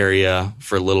into this area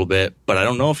for a little bit, but I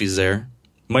don't know if he's there.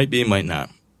 Might be, might not.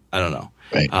 I don't know.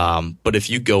 Right. But if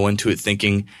you go into it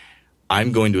thinking,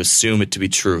 I'm going to assume it to be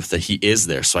truth that he is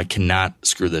there, so I cannot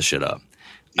screw this shit up.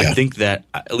 Yeah. I think that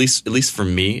at least for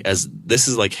me, as this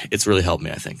is like, it's really helped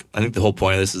me. I think the whole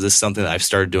point of this is something that I've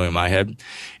started doing in my head.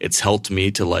 It's helped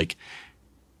me to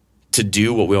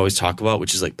do what we always talk about,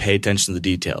 which is like pay attention to the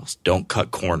details. Don't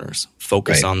cut corners.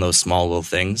 Focus on those small little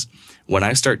things. When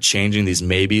I start changing these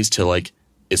maybes to like,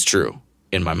 it's true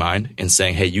in my mind and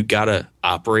saying, hey, you got to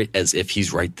operate as if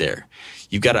he's right there.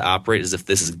 You've got to operate as if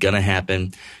this is going to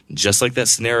happen, just like that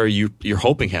scenario you're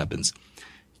hoping happens.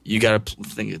 You got to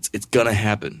think it's going to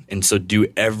happen. And so do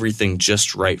everything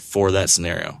just right for that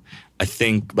scenario. I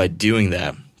think by doing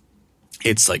that,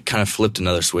 it's like kind of flipped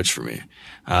another switch for me.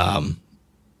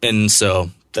 And so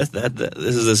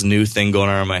this is this new thing going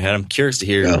on in my head. I'm curious to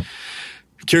hear. Yeah.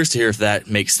 Curious to hear if that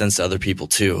makes sense to other people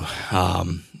too.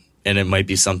 And it might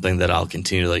be something that I'll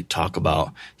continue to like talk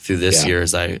about through this year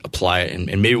as I apply it.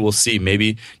 And maybe we'll see.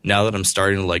 Maybe now that I'm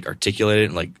starting to like articulate it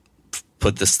and like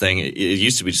put this thing, it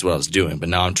used to be just what I was doing, but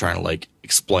now I'm trying to like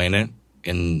explain it.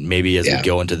 And maybe as we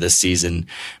go into this season,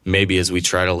 maybe as we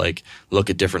try to like look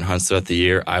at different hunts throughout the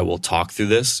year, I will talk through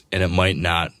this, and it might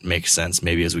not make sense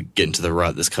maybe as we get into the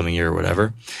rut this coming year or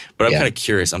whatever. But I'm kind of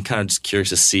curious. I'm kind of just curious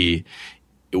to see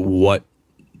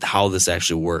how this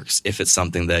actually works, if it's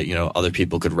something that, you know, other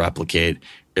people could replicate,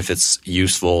 if it's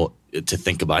useful to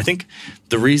think about. I think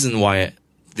the only reason why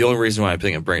I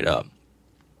think I bring it up,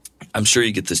 I'm sure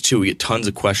you get this too. We get tons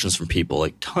of questions from people,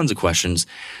 like tons of questions,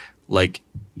 like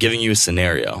giving you a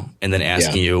scenario and then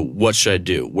asking you, what should I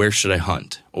do? Where should I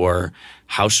hunt? Or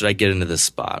how should I get into this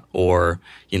spot? Or,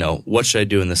 you know, what should I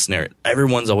do in this scenario?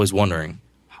 Everyone's always wondering,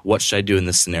 what should I do in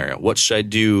this scenario? What should I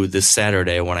do this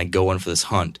Saturday when I go in for this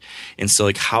hunt? And so,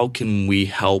 like, how can we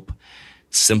help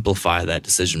simplify that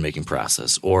decision-making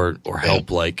process, or help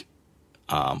like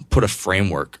put a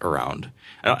framework around?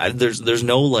 There's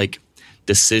no like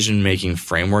decision-making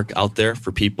framework out there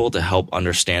for people to help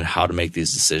understand how to make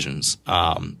these decisions.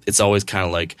 It's always kind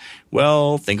of like,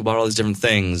 well, think about all these different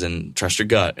things and trust your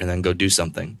gut and then go do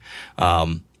something.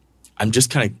 I'm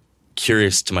just kind of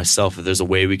curious to myself if there's a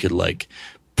way we could like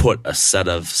put a set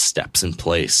of steps in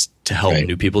place to help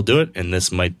new people do it. And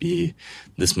this might be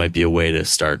a way to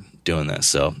start doing that.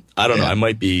 So I don't know. I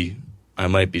might be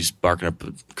just barking up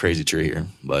a crazy tree here,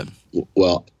 but.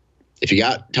 Well, if you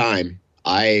got time,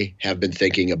 I have been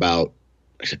thinking about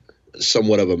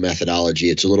somewhat of a methodology.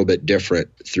 It's a little bit different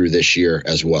through this year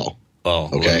as well.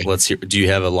 Oh, okay. Let's hear. Do you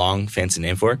have a long fancy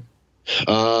name for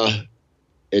it?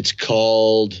 It's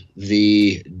called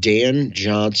the Dan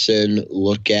Johnson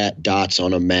look at dots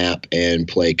on a map and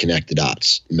play connect the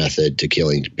dots method to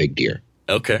killing big deer.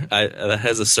 Okay. That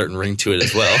has a certain ring to it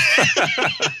as well.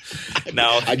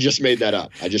 Now, I just made that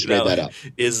up.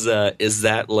 Is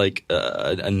that like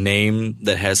a name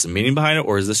that has some meaning behind it,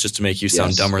 or is this just to make you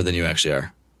sound dumber than you actually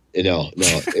are? No,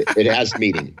 it has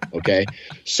meaning. Okay.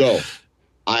 So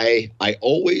I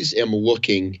always am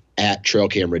looking at trail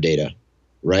camera data,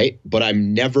 right? But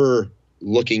I'm always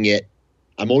looking at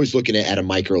at a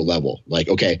micro level. Like,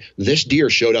 okay, this deer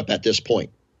showed up at this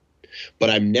point, but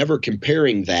I'm never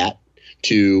comparing that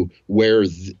to where,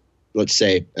 let's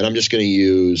say, and I'm just going to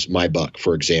use my buck,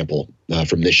 for example,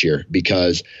 from this year,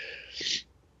 because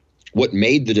what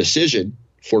made the decision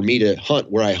for me to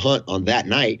hunt where I hunt on that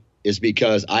night is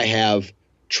because I have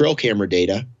trail camera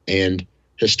data and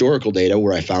historical data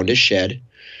where I found his shed,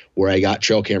 where I got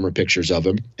trail camera pictures of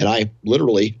him, and I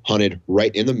literally hunted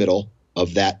right in the middle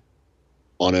of that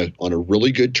on a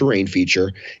really good terrain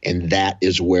feature, and that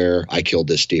is where I killed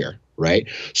this deer, right?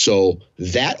 So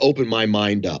that opened my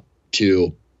mind up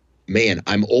to, man,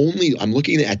 I'm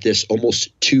looking at this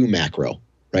almost too macro,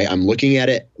 right? I'm looking at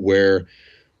it where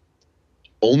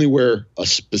a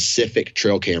specific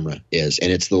trail camera is,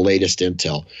 and it's the latest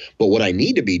intel. But what I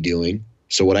need to be doing,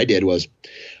 so what I did was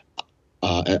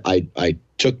I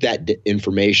took that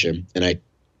information and I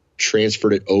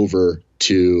transferred it over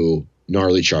to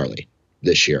Gnarly Charlie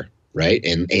this year, right?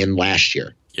 And last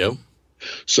year. Yep.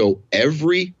 So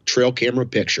every trail camera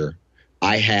picture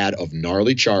I had of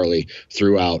Gnarly Charlie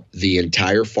throughout the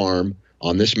entire farm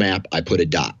on this map, I put a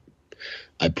dot.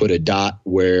 I put a dot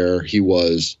where he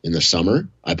was in the summer.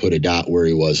 I put a dot where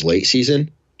he was late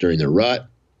season, during the rut,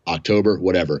 October,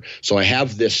 whatever. So I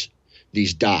have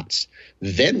these dots.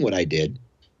 Then what I did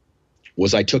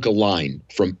was I took a line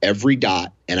from every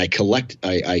dot and I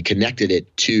connected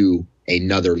it to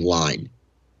another line,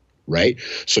 right?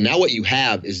 So now what you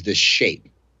have is this shape,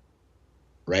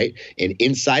 right? And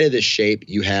inside of this shape,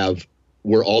 you have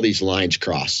where all these lines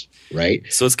cross, right?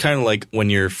 So it's kind of like when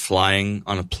you're flying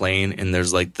on a plane and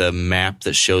there's like the map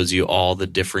that shows you all the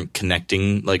different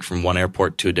connecting, like from one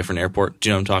airport to a different airport. Do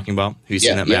you know what I'm talking about? Have you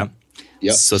seen that map?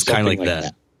 Yeah. So it's kind of like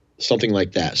that. Something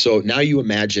like that. So now you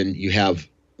imagine you have,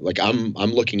 like, I'm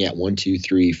looking at 1, 2,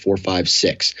 3, 4, 5,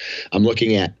 6. I'm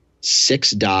looking at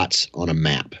 6 dots on a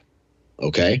map.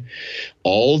 Okay.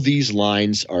 All these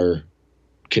lines are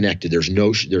connected. There's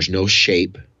no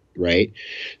shape, right?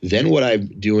 Then what I'm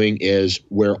doing is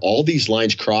where all these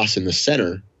lines cross in the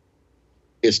center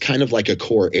is kind of like a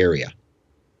core area,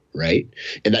 right?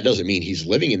 And that doesn't mean he's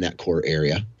living in that core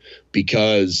area,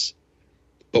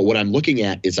 but what I'm looking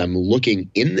at is I'm looking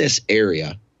in this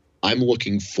area, I'm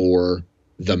looking for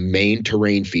the main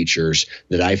terrain features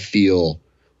that I feel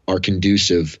are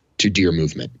conducive to deer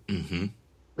movement. Mm-hmm.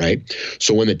 right?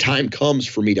 So when the time comes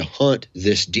for me to hunt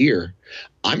this deer,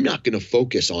 I'm not going to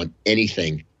focus on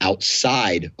anything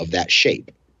outside of that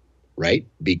shape, right?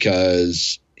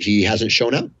 Because he hasn't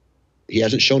shown up. He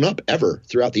hasn't shown up ever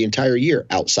throughout the entire year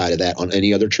outside of that on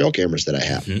any other trail cameras that I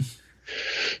have. Mm-hmm.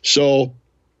 So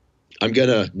I'm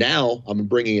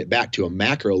bringing it back to a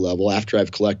macro level after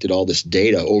I've collected all this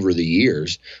data over the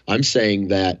years. I'm saying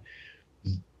that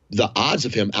the odds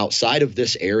of him outside of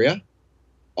this area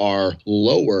are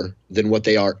lower than what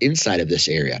they are inside of this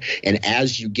area. And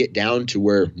as you get down to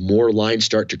where more lines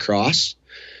start to cross,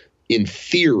 in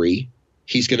theory,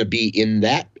 he's going to be in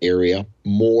that area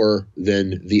more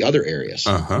than the other areas,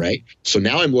 right? So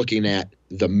now I'm looking at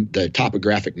the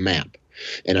topographic map,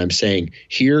 and I'm saying,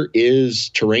 here is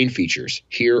terrain features.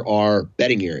 Here are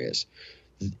bedding areas.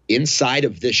 Inside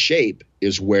of this shape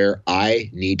is where I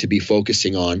need to be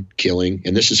focusing on killing.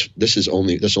 And this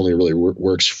only really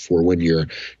works for when you're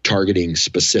targeting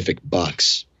specific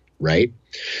bucks, right?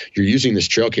 You're using this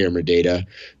trail camera data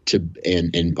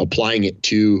and applying it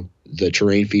to the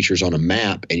terrain features on a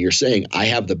map, and you're saying, I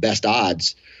have the best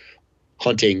odds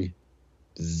hunting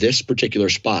this particular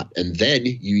spot. And then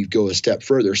you go a step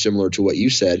further, similar to what you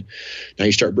said. Now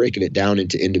you start breaking it down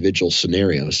into individual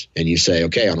scenarios, and you say,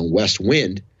 okay, on a west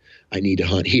wind, I need to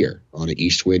hunt here. On an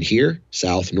east wind here,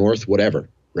 south, north, whatever,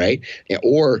 right?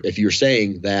 Or if you're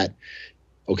saying that,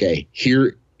 okay,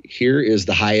 here is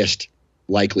the highest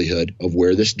likelihood of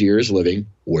where this deer is living,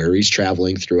 where he's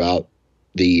traveling throughout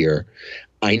the year,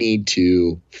 I need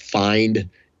to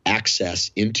find access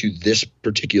into this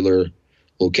particular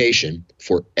location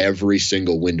for every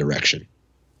single wind direction.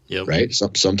 Yep. Right?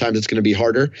 Sometimes it's going to be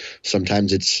harder.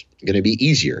 Sometimes it's going to be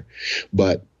easier.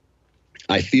 But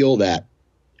I feel that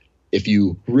if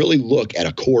you really look at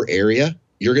a core area,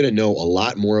 you're going to know a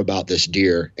lot more about this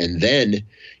deer. And then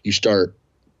you start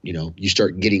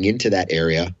getting into that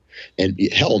area, and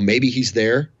hell, maybe he's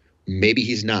there, maybe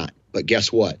he's not. But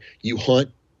guess what? You hunt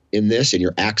in this, and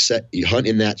you hunt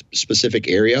in that specific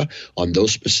area on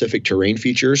those specific terrain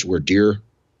features where deer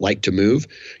like to move,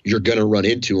 you're going to run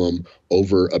into them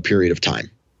over a period of time.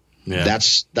 Yeah.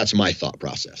 That's my thought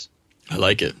process. I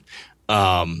like it.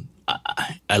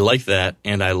 I like that.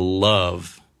 And I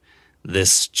love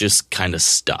this just kind of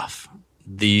stuff.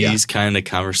 These kind of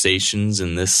conversations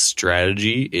and this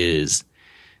strategy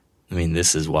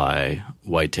this is why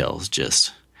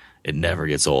whitetails it never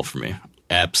gets old for me.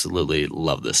 Absolutely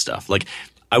love this stuff. Like,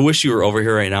 I wish you were over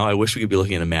here right now. I wish we could be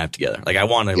looking at a map together. Like, I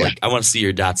want to see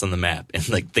your dots on the map and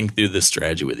think through this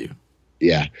strategy with you.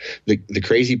 Yeah. The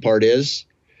crazy part is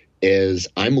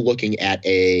I'm looking at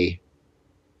a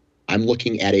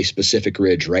specific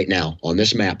ridge right now on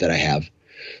this map that I have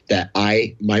that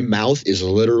my mouth is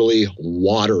literally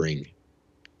watering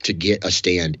to get a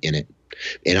stand in it.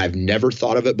 And I've never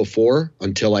thought of it before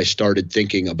until I started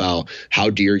thinking about how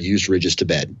deer use ridges to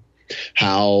bed,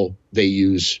 how they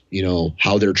use,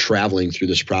 how they're traveling through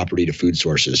this property to food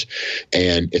sources.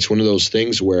 And it's one of those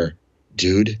things where,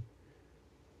 dude,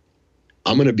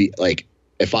 I'm going to be like,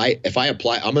 I'm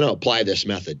going to apply this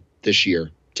method this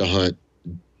year to hunt,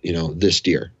 this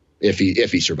deer. If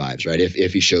he survives, right?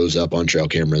 If he shows up on trail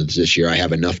cameras this year, I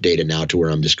have enough data now to where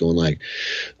I'm just going like,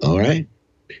 all right,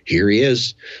 here he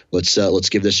is. Let's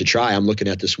give this a try. I'm looking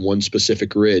at this one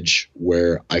specific ridge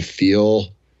where I feel,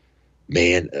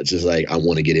 man, it's just like I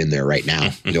want to get in there right now.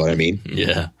 You know what I mean?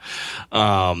 Yeah.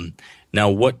 Now,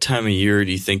 what time of year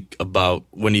do you think about?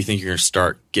 When do you think you're going to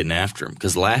start getting after him?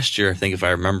 Because last year, I think if I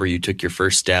remember, you took your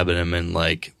first stab at him in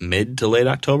like mid to late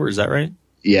October. Is that right?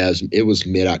 Yeah, it was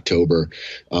mid-October,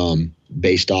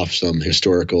 based off some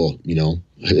historical,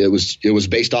 it was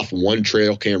based off one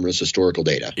trail camera's historical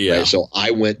data. Yeah. Right? So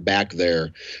I went back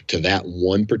there to that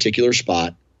one particular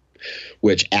spot,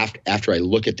 which after I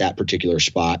look at that particular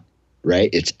spot,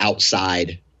 right, it's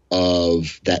outside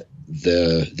of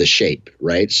the shape,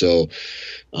 right? So,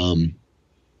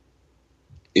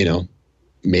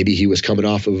 maybe he was coming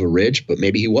off of a ridge, but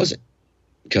maybe he wasn't,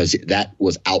 because that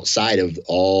was outside of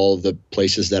all the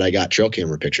places that I got trail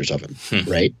camera pictures of him.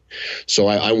 Right. So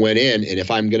I went in, and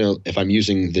if I'm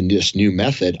using this new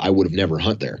method, I would have never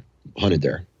hunted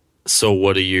there. So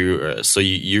what are you,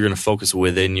 you're going to focus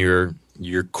within your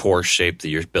core shape that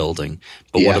you're building,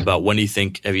 but what about, when do you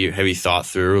think, have you thought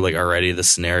through like already the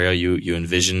scenario you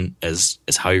envision as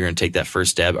how you're going to take that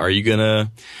first stab? Are you going to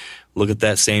look at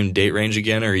that same date range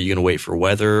again, or are you going to wait for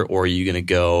weather, or are you going to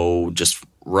go just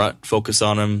focus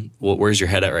on him? Where's your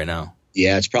head at right now?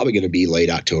 Yeah, it's probably going to be late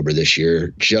October this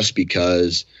year, just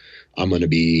because I'm going to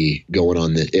be going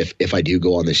on if I do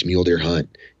go on this mule deer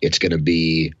hunt, it's going to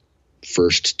be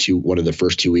one of the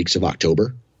first 2 weeks of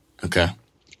October. Okay.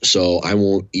 So I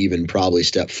won't even probably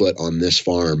step foot on this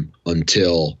farm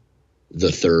until the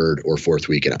 3rd or 4th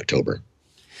week in October.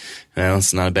 Well,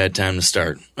 it's not a bad time to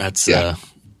start. That's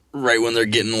right when they're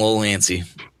getting a little antsy.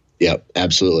 Yep,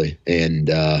 absolutely. And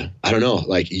I don't know,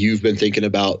 like you've been thinking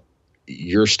about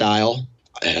your style.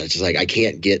 It's just like I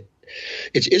can't get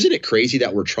isn't it crazy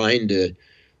that we're trying to,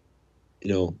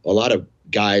 a lot of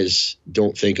guys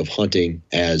don't think of hunting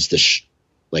as the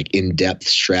like in-depth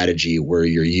strategy where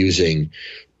you're using,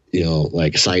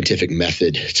 like a scientific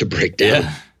method to break down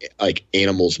like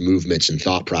animals' movements and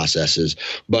thought processes.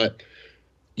 But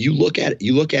you look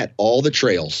at all the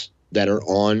trails that are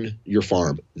on your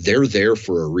farm. They're there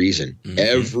for a reason. Mm-hmm.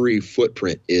 Every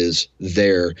footprint is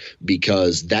there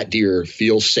because that deer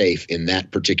feels safe in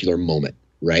that particular moment,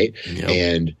 right? Yep.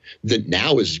 And the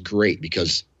now is great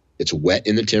because it's wet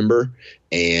in the timber,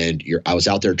 and I was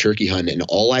out there turkey hunting, and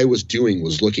all I was doing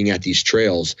was looking at these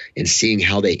trails and seeing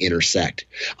how they intersect.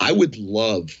 I would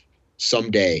love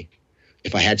someday,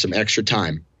 if I had some extra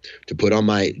time, to put on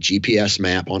my GPS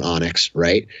map on Onyx,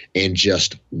 right, and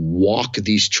just walk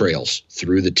these trails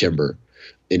through the timber,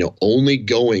 only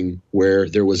going where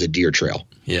there was a deer trail.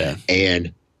 Yeah.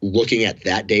 And looking at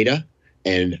that data,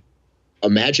 and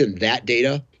imagine that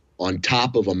data on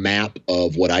top of a map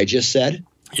of what I just said.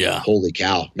 Yeah. Holy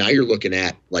cow. Now you're looking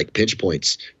at like pinch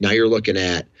points. Now you're looking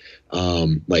at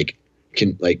I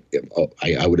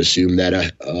would assume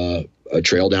that a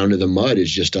trail down to the mud is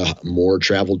just a more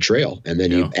traveled trail. And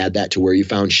then you add that to where you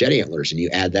found shed antlers, and you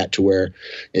add that to where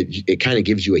it kind of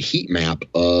gives you a heat map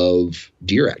of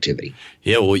deer activity.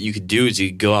 Yeah. Well, what you could do is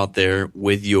you could go out there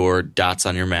with your dots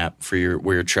on your map for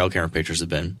where your trail camera pictures have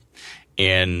been,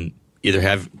 and either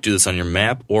do this on your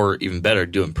map, or even better,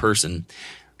 do it in person.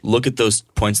 Look at those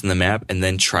points in the map and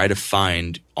then try to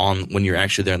find when you're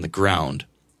actually there on the ground,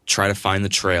 try to find the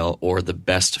trail or the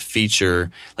best feature,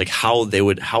 like how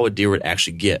a deer would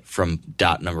actually get from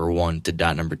dot number 1 to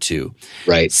dot number 2.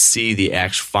 Right.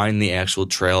 Find the actual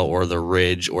trail or the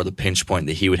ridge or the pinch point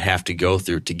that he would have to go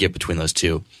through to get between those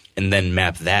two, and then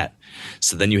map that.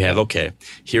 So then you have, okay,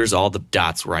 here's all the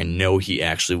dots where I know he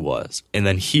actually was. And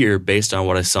then here, based on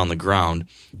what I saw on the ground,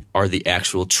 are the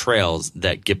actual trails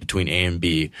that get between A and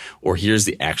B, or here's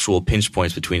the actual pinch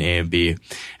points between A and B.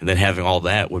 And then having all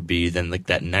that would be then like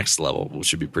that next level,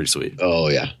 which would be pretty sweet. Oh,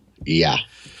 yeah. Yeah.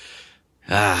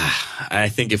 I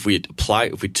think if we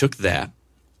took that,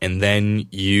 and then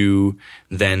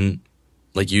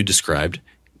like you described,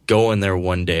 go in there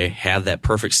one day, have that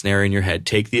perfect scenario in your head,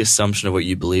 take the assumption of what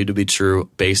you believe to be true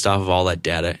based off of all that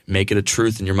data, make it a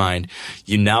truth in your mind.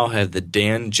 You now have the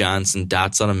Dan Johnson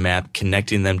dots on a map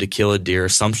connecting them to kill a deer,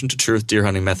 assumption to truth deer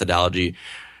hunting methodology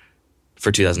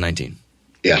for 2019.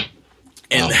 Yeah.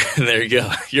 And there you go.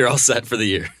 You're all set for the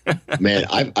year. Man,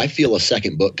 I feel a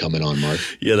second book coming on, Mark.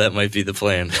 Yeah, that might be the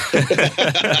plan.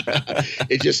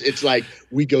 It's like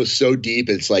we go so deep.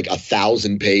 It's like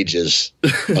 1,000 pages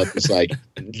of this like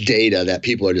data that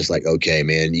people are just like, okay,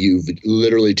 man, you've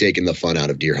literally taken the fun out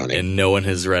of deer hunting. And no one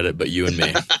has read it but you and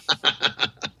me.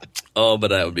 Oh, but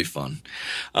that would be fun.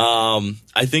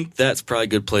 I think that's probably a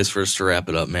good place for us to wrap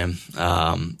it up, man.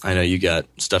 I know you got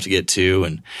stuff to get to,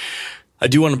 and I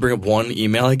do want to bring up one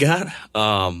email I got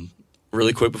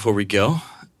really quick before we go.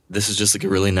 This is just like a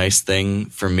really nice thing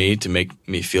for me to make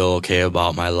me feel okay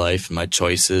about my life and my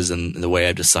choices and the way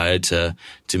I've decided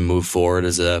to move forward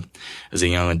as a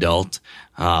young adult.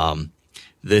 I'm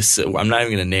not even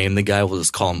going to name the guy. We'll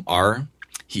just call him R.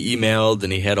 He emailed,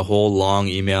 and he had a whole long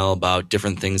email about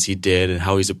different things he did and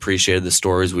how he's appreciated the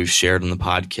stories we've shared on the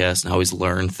podcast and how he's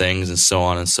learned things and so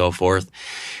on and so forth.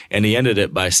 And he ended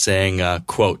it by saying,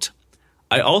 quote,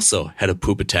 "I also had a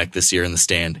poop attack this year in the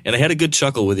stand, and I had a good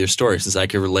chuckle with your story since I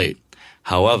could relate.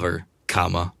 However,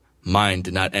 mine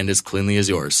did not end as cleanly as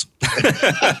yours."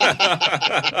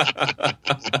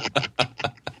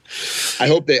 I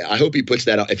hope he puts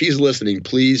that out. If he's listening,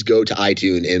 please go to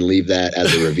iTunes and leave that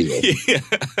as a review. Yeah.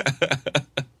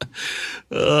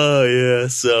 Oh yeah.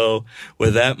 So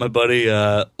with that, my buddy,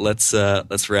 let's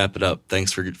wrap it up.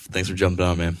 Thanks for jumping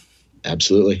on, man.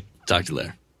 Absolutely. Talk to you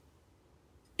later.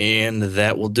 And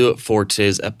that will do it for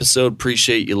today's episode.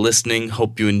 Appreciate you listening.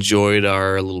 Hope you enjoyed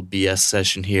our little BS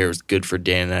session here. It was good for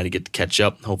Dan and I to get to catch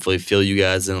up. Hopefully fill you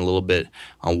guys in a little bit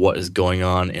on what is going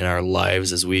on in our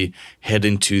lives as we head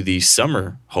into the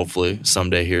summer, hopefully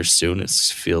someday here soon. It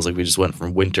feels like we just went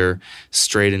from winter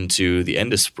straight into the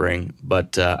end of spring.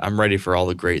 But I'm ready for all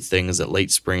the great things that late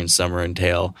spring and summer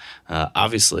entail.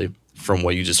 Obviously, from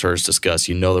what you just heard us discuss,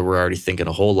 you know that we're already thinking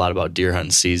a whole lot about deer hunting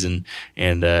season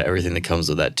and everything that comes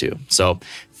with that too. So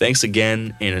thanks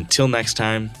again, and until next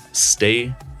time,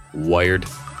 stay wired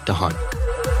to hunt.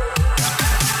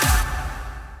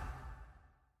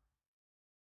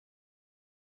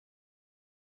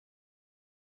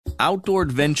 outdoor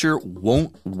adventure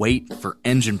won't wait for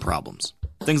engine problems.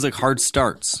 Things like hard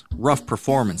starts, rough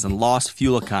performance, and lost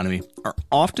fuel economy are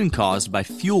often caused by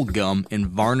fuel gum and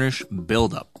varnish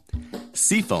buildup.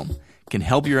 Seafoam can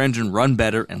help your engine run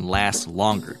better and last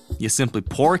longer. You simply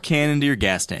pour a can into your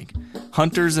gas tank.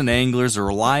 Hunters and anglers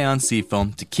rely on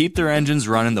Seafoam to keep their engines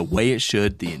running the way it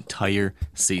should the entire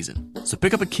season. So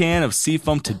pick up a can of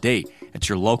Seafoam today at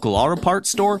your local auto parts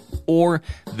store or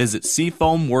visit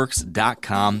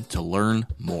seafoamworks.com to learn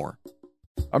more.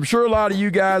 I'm sure a lot of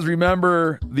you guys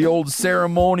remember the old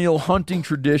ceremonial hunting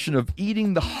tradition of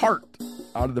eating the heart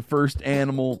out of the first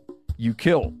animal you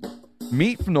kill.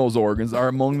 Meat from those organs are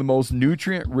among the most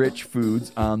nutrient-rich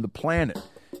foods on the planet.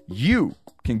 You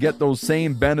can get those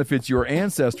same benefits your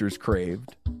ancestors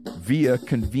craved via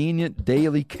convenient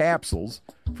daily capsules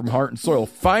from Heart and Soil.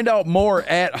 Find out more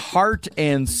at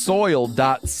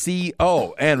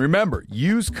heartandsoil.co. And remember,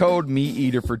 use code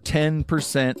MeatEater for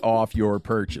 10% off your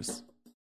purchase.